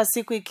Pambazuka,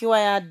 siku ikiwa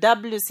ya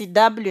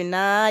WCW,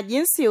 na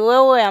jinsi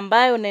wewe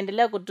ambaye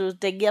unaendelea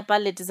kututegea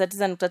pale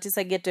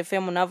 99.9 Get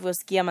FM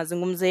unavyosikia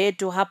mazungumzo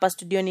yetu hapa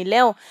studioni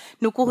leo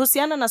ni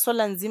kuhusiana na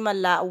swala nzima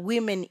la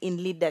women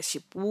in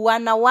leadership,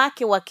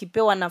 wanawake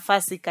wakipewa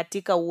nafasi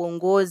katika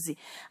uongozi.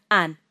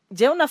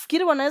 Je,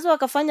 unafikiri wanaweza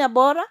wakafanya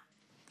bora?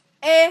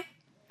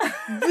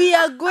 We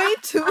are going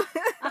to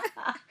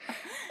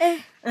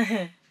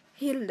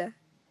Hilda,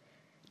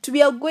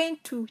 we are going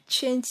to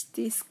change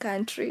this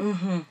country.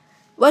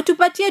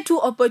 Watupatie tu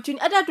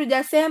opportunity. Hata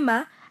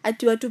tujasema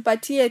ati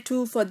watupatie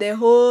tu for the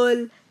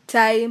whole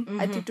time.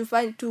 Ati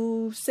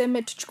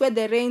tuseme tuchukue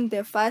the reign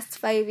the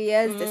first 5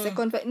 years, the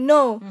second 5.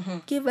 No,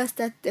 give us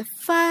that the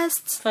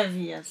first 5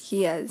 years.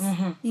 Yes.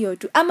 Hiyo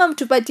tu. Ama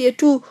mtupatie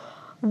tu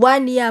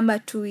 1 year ama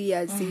 2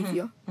 years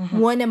hivyo.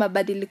 Muone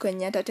mabadiliko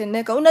yenye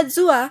yatatendeka.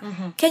 Unajua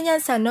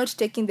Kenyans are not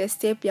taking the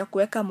step ya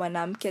kuweka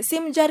mwanamke. Si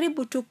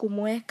mjaribu tu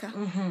kumweka.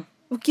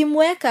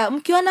 Ukimweka,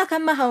 mkiona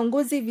kama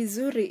haongozi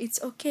vizuri,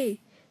 it's okay.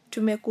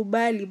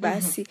 Tumekubali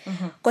basi.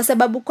 Kwa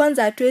sababu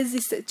kwanza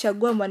hatuwezi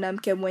chagua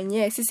mwanamke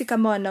mwenyewe. Sisi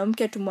kama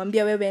wanawake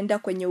tumwambia wewe enda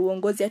kwenye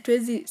uongozi.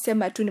 Hatuwezi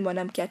sema tu ni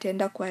mwanamke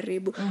ataenda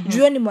kuharibu.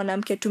 Jua ni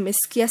mwanamke,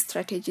 tumesikia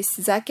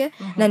strategies zake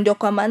na ndio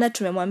kwa maana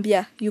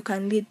tumemwambia you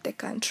can lead the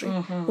country.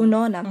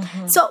 Unaona?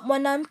 So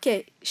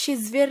mwanamke,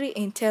 she's very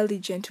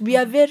intelligent. We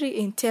are very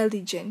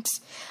intelligent.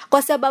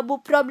 Kwa sababu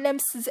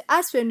problems,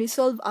 as when we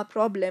solve a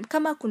problem,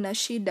 kama kuna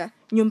shida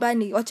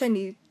nyumbani, wacha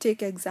ni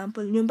take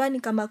example. Nyumbani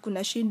kama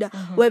kuna shida,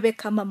 wewe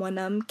kama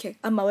mwanamke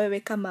ama wewe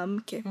kama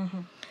mke,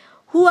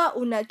 huwa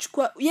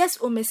unachukua,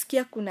 yes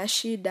umesikia kuna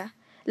shida,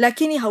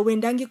 lakini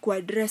hauendangi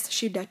kuaddress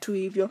shida tu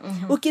hivyo.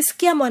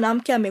 Ukisikia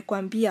mwanamke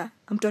amekwambia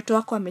mtoto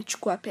wako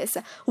amechukua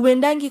pesa,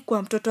 uendangi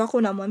kwa mtoto wako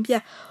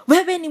unamwambia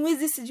wewe ni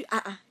mwizi sijui.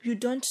 You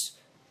don't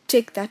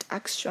take that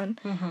action,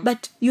 but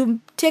you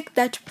take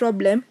that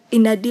problem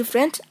in a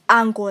different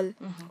angle.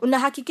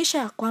 Unahakikisha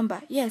ya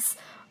kwamba yes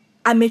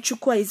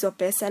amechukua hizo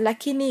pesa,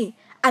 lakini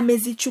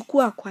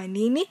amezichukua kwa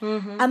nini?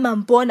 Ama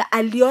mbona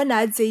aliona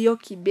aje hiyo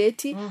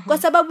kibeti? Kwa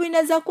sababu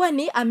inaweza kuwa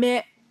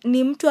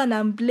ni mtu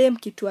anamblame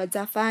kitu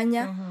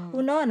azafanya.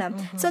 Unaona?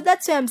 So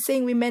that's why I'm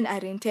saying women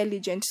are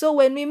intelligent. So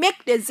when we make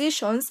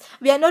decisions,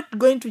 we are not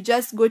going to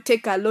just go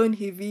take a loan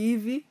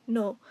hivi.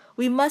 No,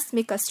 we must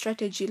make a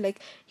strategy like,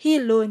 hii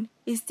loan,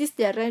 is this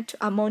the right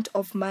amount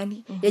of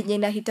money yenye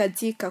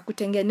inahitajika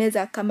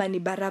kutengeneza kama ni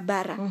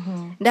barabara?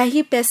 Na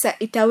hii pesa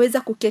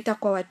itaweza kuketa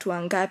kwa watu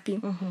wangapi?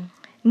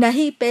 Na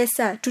hii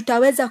pesa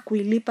tutaweza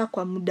kuilipa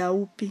kwa muda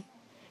upi?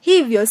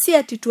 Hivyo si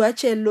ati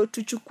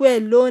tuchukue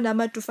loan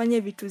ama tufanye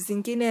vitu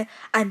zingine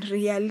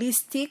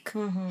unrealistic.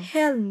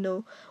 Hell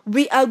no.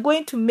 We are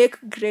going to make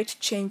great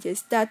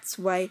changes. That's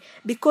why,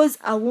 because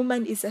a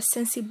woman is a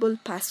sensible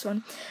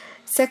person.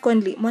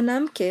 Secondly,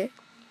 mwanamke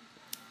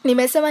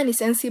nimesema ni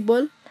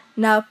sensible,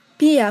 na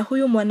pia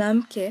huyu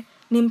mwanamke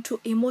ni mtu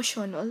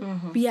emotional.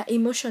 We are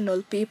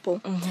emotional people.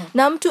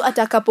 Na mtu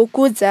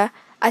atakapokuja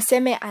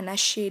aseme ana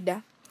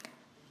shida,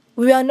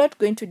 we are not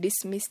going to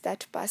dismiss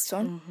that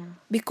person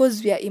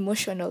because we are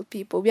emotional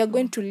people. We are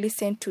going to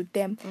listen to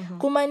them.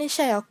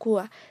 Kumaanisha ya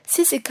kuwa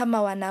sisi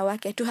kama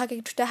wanawake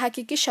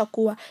tutahakikisha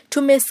kuwa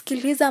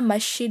tumesikiliza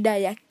mashida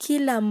ya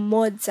kila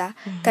mmoja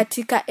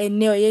katika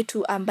eneo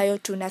yetu ambayo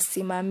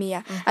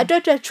tunasimamia. Hata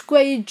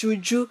tutachukua hii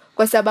juju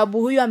kwa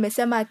sababu huyu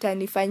amesema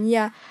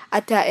atanifanyia,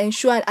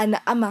 ensure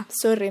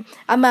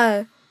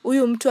ama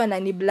huyu mtu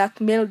anani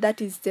blackmail,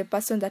 that is the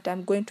person that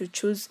I'm going to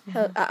choose.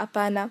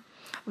 Hapana.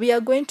 We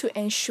are going to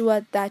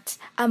ensure that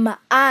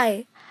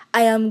I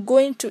am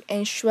going to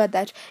ensure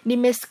that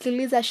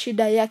nimesikiliza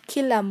shida ya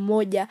kila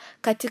mmoja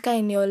katika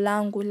eneo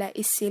langu la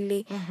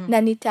Eastleigh.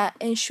 Na nita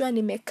ensure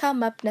nime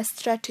come up na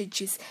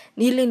strategies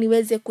ili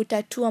niweze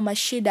kutatua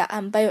mashida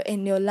ambayo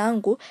eneo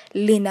langu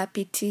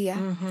linapitia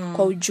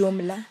kwa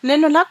ujumla.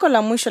 Neno lako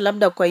la mwisho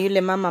labda kwa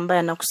yule mama ambaye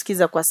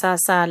anakusikiza kwa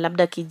sasa,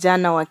 labda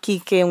kijana wa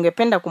kike,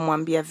 ungependa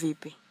kumwambia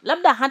vipi?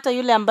 Labda hata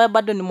yule ambaye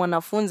bado ni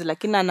mwanafunzi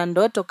lakini ana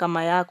ndoto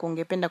kama yako,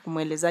 ungependa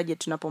kumuelezaje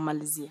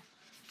tunapomalizia?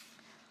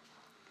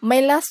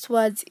 My last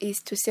words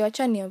is to say,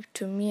 wacha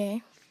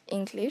nitumie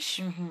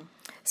English.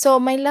 So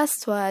my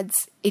last words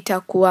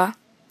itakuwa,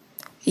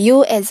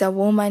 you as a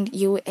woman,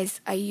 you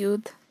as a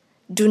youth,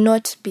 do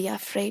not be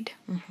afraid.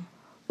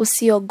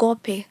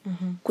 Usiogope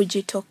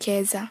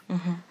kujitokeza.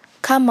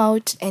 Come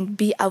out and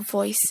be a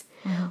voice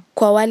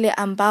kwa wale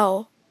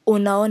ambao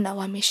unaona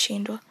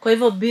wameshindwa. Kwa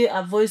hivyo be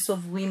a voice of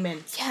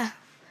women. Yeah.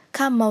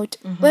 Come out.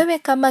 Wewe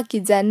kama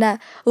kijana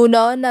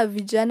unaona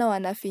vijana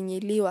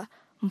wanafinyiliwa,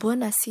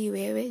 mbona si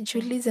wewe?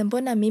 Jiulize,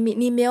 mbona mimi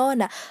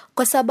nimeona?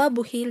 Kwa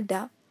sababu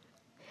Hilda,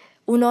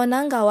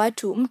 unaonanga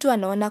mtu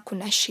anaona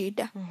kuna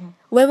shida.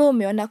 Wewe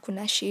umeona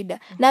kuna shida.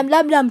 Na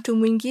labda mtu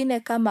mwingine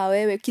kama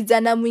wewe,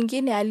 kijana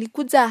mwingine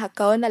alikuja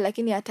akaona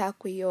lakini hata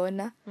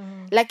hakuiona.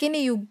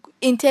 Lakini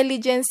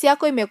intelligence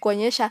yako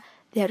imekuonyesha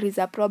there is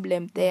a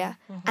problem there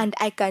and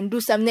I can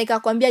do something.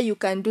 Nikakwambia you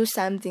can do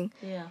something.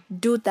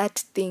 Do that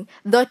thing.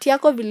 Thought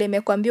yako vile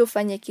imekwambia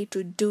ufanye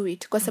kitu, do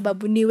it. Kwa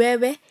sababu ni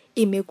wewe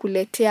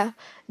imekuletea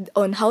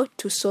on how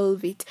to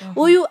solve it.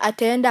 Huyu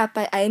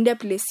ataenda aende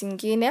place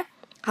nyingine,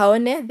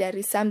 haone there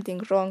is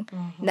something wrong.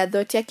 Na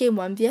thought yake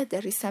imwambia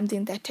there is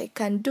something that I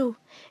can do.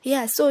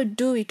 Yeah, so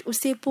do it.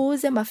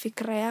 Usipuuze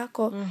mafikra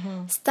yako.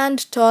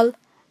 Stand tall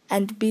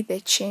and be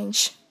the change.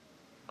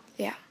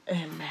 Yeah.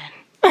 Amen.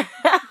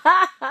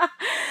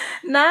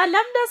 Na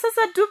labda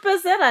sasa tupe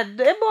sera,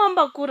 hebu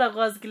omba kura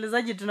kwa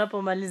wasikilizaji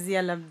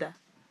tunapomalizia. Labda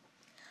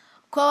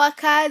kwa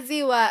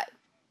wakazi wa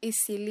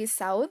Eastleigh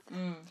South,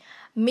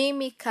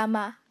 mimi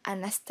kama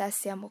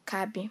Anastasia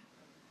Mukabi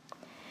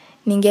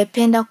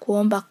ningependa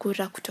kuomba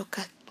kura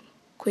kutoka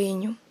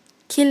kwenyu.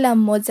 Kila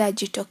mmoja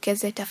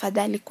ajitokeze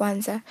tafadhali,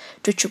 kwanza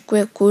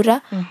tuchukue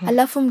kura.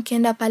 Alafu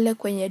mkienda pale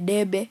kwenye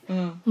debe,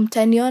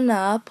 mtaniona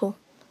hapo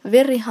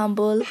very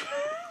humble.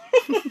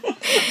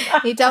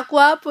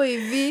 Nitakuwa hapo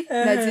hivi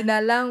na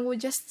jina langu,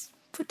 just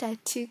put a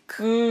tick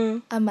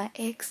ama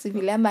X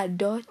vile ama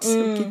dot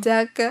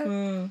ukitaka.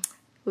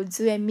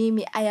 Ujue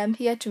mimi I am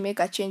here to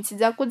make a change.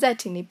 Sijakuja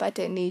ati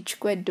nipate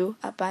nichukue do,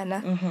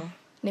 hapana.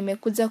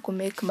 Nimekuja ku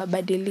make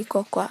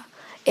mabadiliko kwa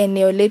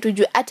eneo letu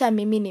juu hata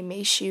mimi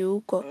nimeishi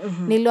huko.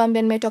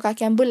 Niliwaambia nimetoka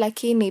Kiambu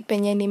lakini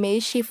penye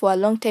nimeishi for a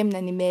long time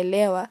na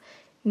nimeelewa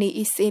ni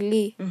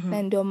Eastleigh.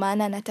 Na ndio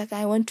maana nataka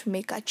I want to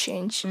make a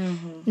change.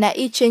 Na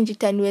hii change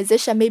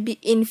itaniwezesha maybe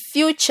in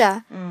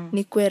future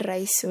nikuwe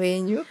rais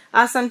wenyu.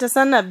 Asante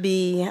sana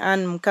Bi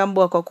Ann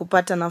Mkambwa kwa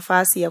kupata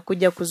nafasi ya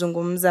kuja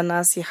kuzungumza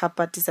nasi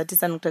hapa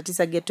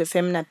 99.9 Ghetto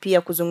FM na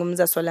pia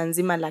kuzungumza swala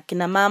nzima la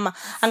kina mama.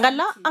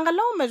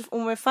 Angalau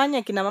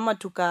umefanya kina mama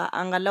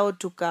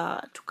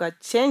tuka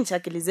change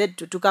akili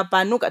zetu,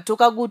 tukapanuka,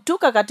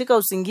 tukagutuka katika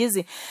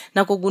usingizi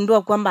na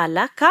kugundua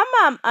kwamba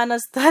kama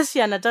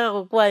Anastasia anataka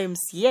kukuwa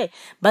MCA,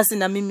 basi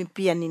na mimi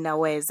pia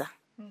ninaweza.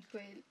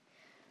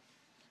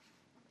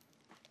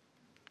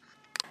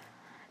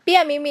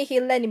 Pia mimi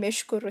Hilda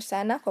nimeshukuru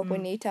sana kwa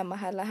kuniita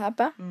mahala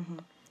hapa.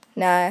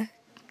 Na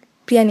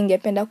pia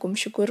ningependa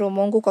kumshukuru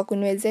Mungu kwa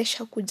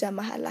kuniwezesha kuja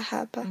mahala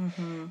hapa.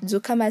 Juu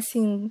kama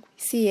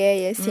si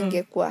yeye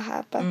singekuwa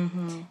hapa.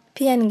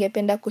 Pia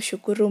ningependa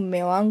kushukuru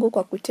mume wangu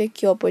kwa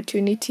kutake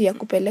opportunity ya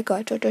kupeleka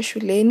watoto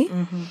shuleni.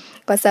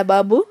 Kwa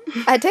sababu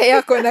hata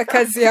yako na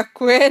kazi ya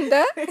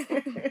kuenda.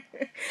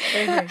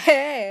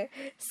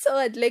 So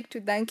I'd like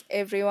to thank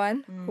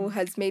everyone who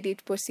has made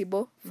it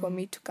possible for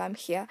me to come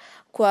here.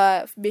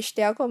 Kwa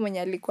beshte yako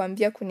mwenye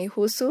alikuambia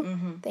kunihusu,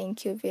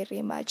 thank you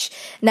very much.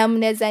 Na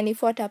mnaweza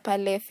nifuata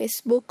pale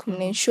Facebook,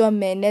 mnensure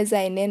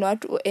mmeeneza eneno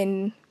watu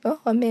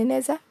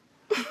wameeneza.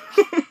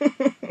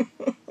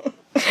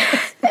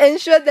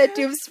 ensure that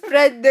you've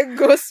spread the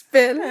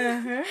gospel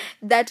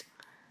that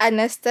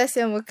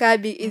Anastasia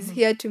Mukabi is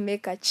here to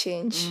make a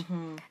change.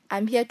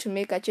 I'm here to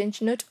make a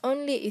change, not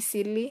only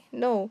Isili.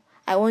 No,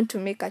 I want to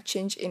make a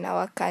change in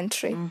our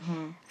country.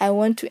 I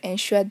want to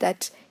ensure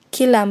that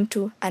kila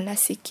mtu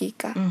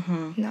anasikika.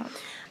 No.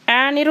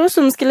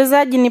 Niruhusu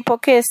msikilizaji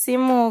nipokee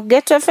simu.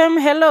 Get FM,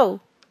 hello.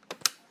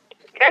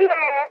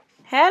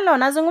 Hello,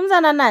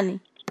 nazungumza na nani?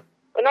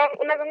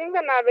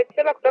 Unazungumza na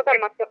Betsheba kutoka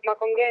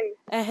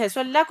Makongeni.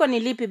 Swali lako ni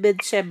lipi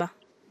Betsheba?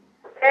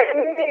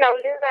 Mimi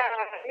nauliza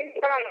mimi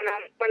kama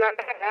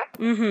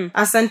mwanadada.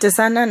 Asante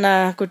sana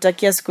na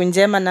kutakia siku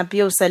njema, na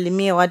pia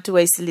usalimie watu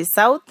wa Isili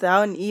South.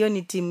 Hiyo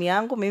ni timu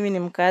yangu, mimi ni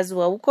mkazi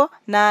wa huko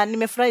na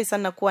nimefurahi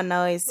sana kuwa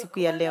nawe siku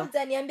ya leo.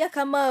 Utaniambia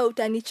kama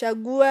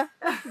utanichagua.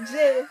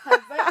 Je,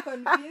 have I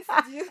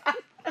convinced you?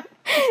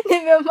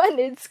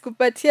 Nimemanage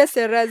kupatia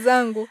sera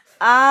zangu.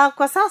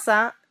 Kwa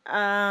sasa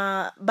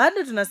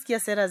bado tunasikia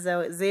sera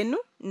zenu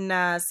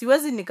na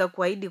siwezi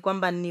nikakuahidi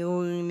kwamba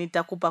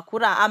nitakupa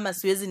kura ama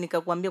siwezi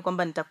nikakuambia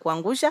kwamba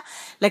nitakuangusha,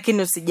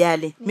 lakini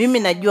usijali. Mimi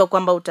najua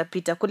kwamba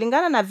utapita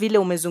kulingana na vile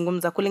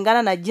umezungumza,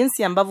 kulingana na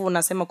jinsi ambavyo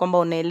unasema kwamba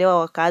unaelewa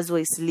wakazi wa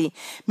Isili.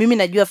 Mimi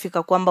najua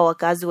fika kwamba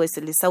wakazi wa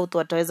Isili South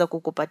wataweza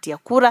kukupatia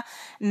kura,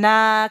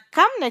 na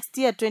come next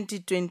year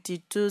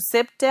 2022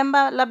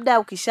 September, labda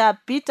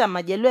ukishapita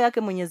majaliwa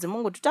yake Mwenyezi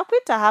Mungu,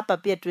 tutakuita hapa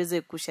pia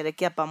tuweze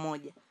kusherehekea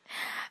pamoja.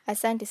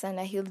 Asante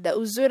sana Hilda.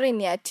 Uzuri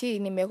ni ati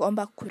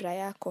nimeomba kura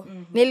yako.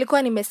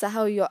 Nilikuwa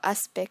nimesahau hiyo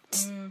aspect.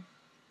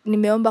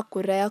 Nimeomba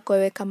kura yako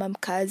wewe kama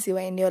mkazi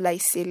wa eneo la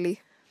Isili.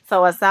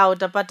 Sawa,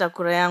 utapata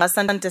kura yangu.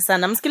 Asante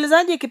sana.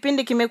 Msikilizaji,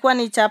 kipindi kimekuwa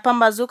ni cha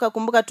Pambazuka.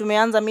 Kumbuka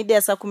tumeanza mida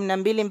ya saa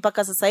 12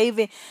 mpaka sasa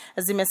hivi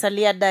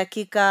zimesalia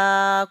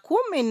dakika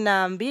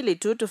 12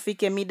 tu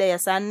tufike mida ya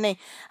saa 4,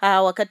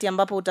 wakati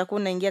ambapo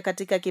utakuwa unaingia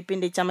katika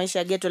kipindi cha Maisha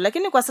ya Ghetto.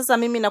 Lakini kwa sasa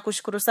mimi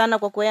nakushukuru sana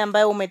kwa wewe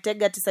ambaye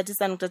umetega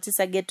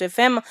 99.9 Ghetto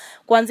FM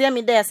kuanzia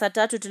mida ya saa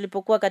 3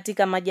 tulipokuwa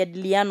katika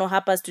majadiliano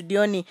hapa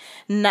studioni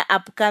na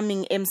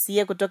upcoming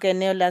MCA kutoka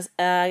eneo la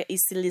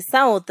Isili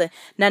South,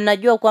 na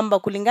najua kwamba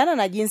kulingana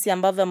na jinsi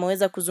ambavyo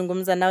ameweza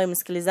kuzungumza nawe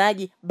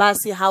msikilizaji,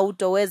 basi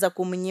hautoweza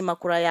kumnyima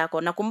kura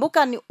yako. Na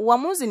kumbuka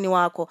uamuzi ni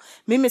wako.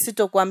 Mimi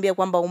sitokuambia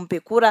kwamba umpe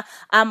kura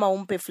ama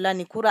umpe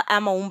fulani kura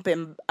ama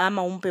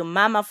umpe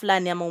mama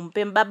fulani ama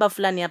umpe baba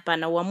fulani,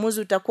 hapana.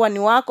 Uamuzi utakuwa ni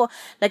wako,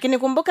 lakini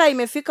kumbuka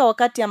imefika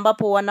wakati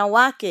ambapo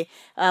wanawake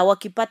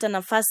wakipata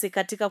nafasi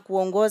katika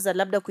kuongoza,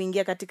 labda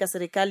kuingia katika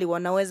serikali,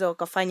 wanaweza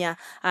wakafanya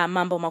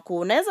mambo makuu.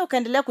 Unaweza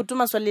ukaendelea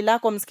kutuma swali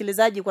lako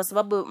msikilizaji, kwa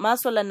sababu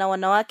masuala na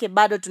wanawake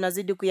bado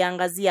tunazidi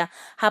kuyaangazia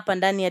hapa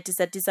ndani ya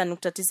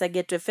 99.9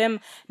 Ghetto FM.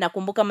 Na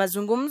kumbuka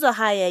mazungumzo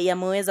haya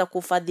yameweza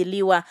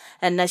kufadhiliwa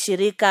na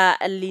shirika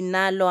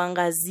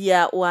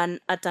linaloangazia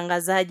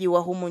watangazaji wa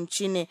humu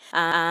nchini,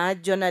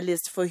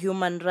 Journalists for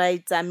Human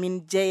Rights,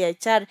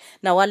 JHR,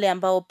 na wale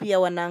ambao pia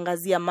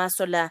wanaangazia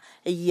masuala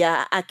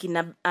ya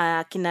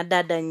akina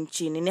dada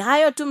nchini. Ni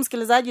hayo tu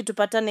msikilizaji,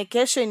 tupatane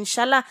kesho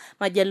inshallah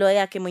majaliwa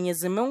yake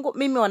Mwenyezi Mungu.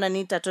 Mimi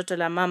wananiita toto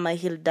la mama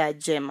Hilda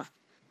Jema.